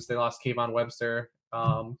Rams. They lost Kayvon Webster.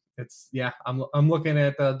 I'm looking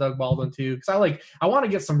at Doug Baldwin too because I want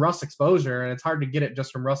to get some Russ exposure, and it's hard to get it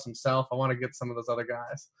just from Russ himself. I want to get some of those other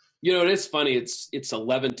guys. It is funny. It's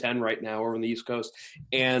 11-10 right now over on the East Coast,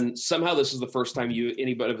 and somehow this is the first time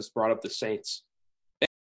anybody has brought up the Saints.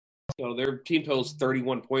 Their team totals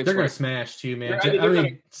 31 points. They're going to smash too, man. I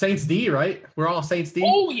mean, Saints D, right? We're all Saints D.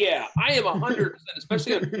 Oh yeah, I am 100%,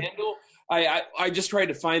 especially on FanDuel. I just tried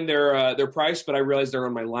to find their price, but I realized they're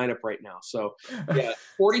on my lineup right now. So yeah,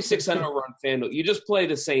 4,600 over on FanDuel. You just play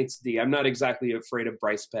the Saints D. I'm not exactly afraid of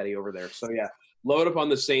Bryce Petty over there. So yeah, load up on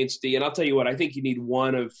the Saints D. And I'll tell you what, I think you need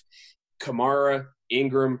one of Kamara,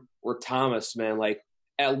 Ingram, or Thomas, man. Like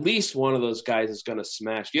at least one of those guys is going to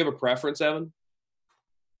smash. Do you have a preference, Evan?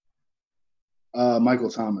 Michael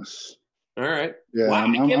Thomas. All right. Yeah, wow,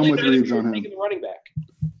 I'm with Reeves on him. The running back.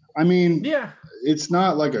 I mean, yeah, it's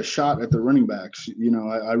not like a shot at the running backs.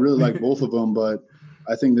 I really like both of them, but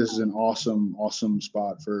I think this is an awesome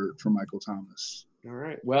spot for Michael Thomas. All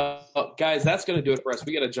right. Well, guys, that's going to do it for us.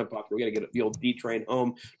 We got to jump off here. We got to get the old D train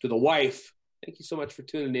home to the wife. Thank you so much for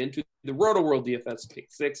tuning in to the RotoWorld DFS Pick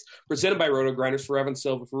 6, presented by RotoGrinders. For Evan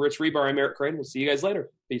Silva, for Rich Rebar, I'm Eric Crane. We'll see you guys later.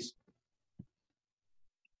 Peace.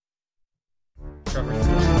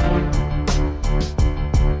 Perfect.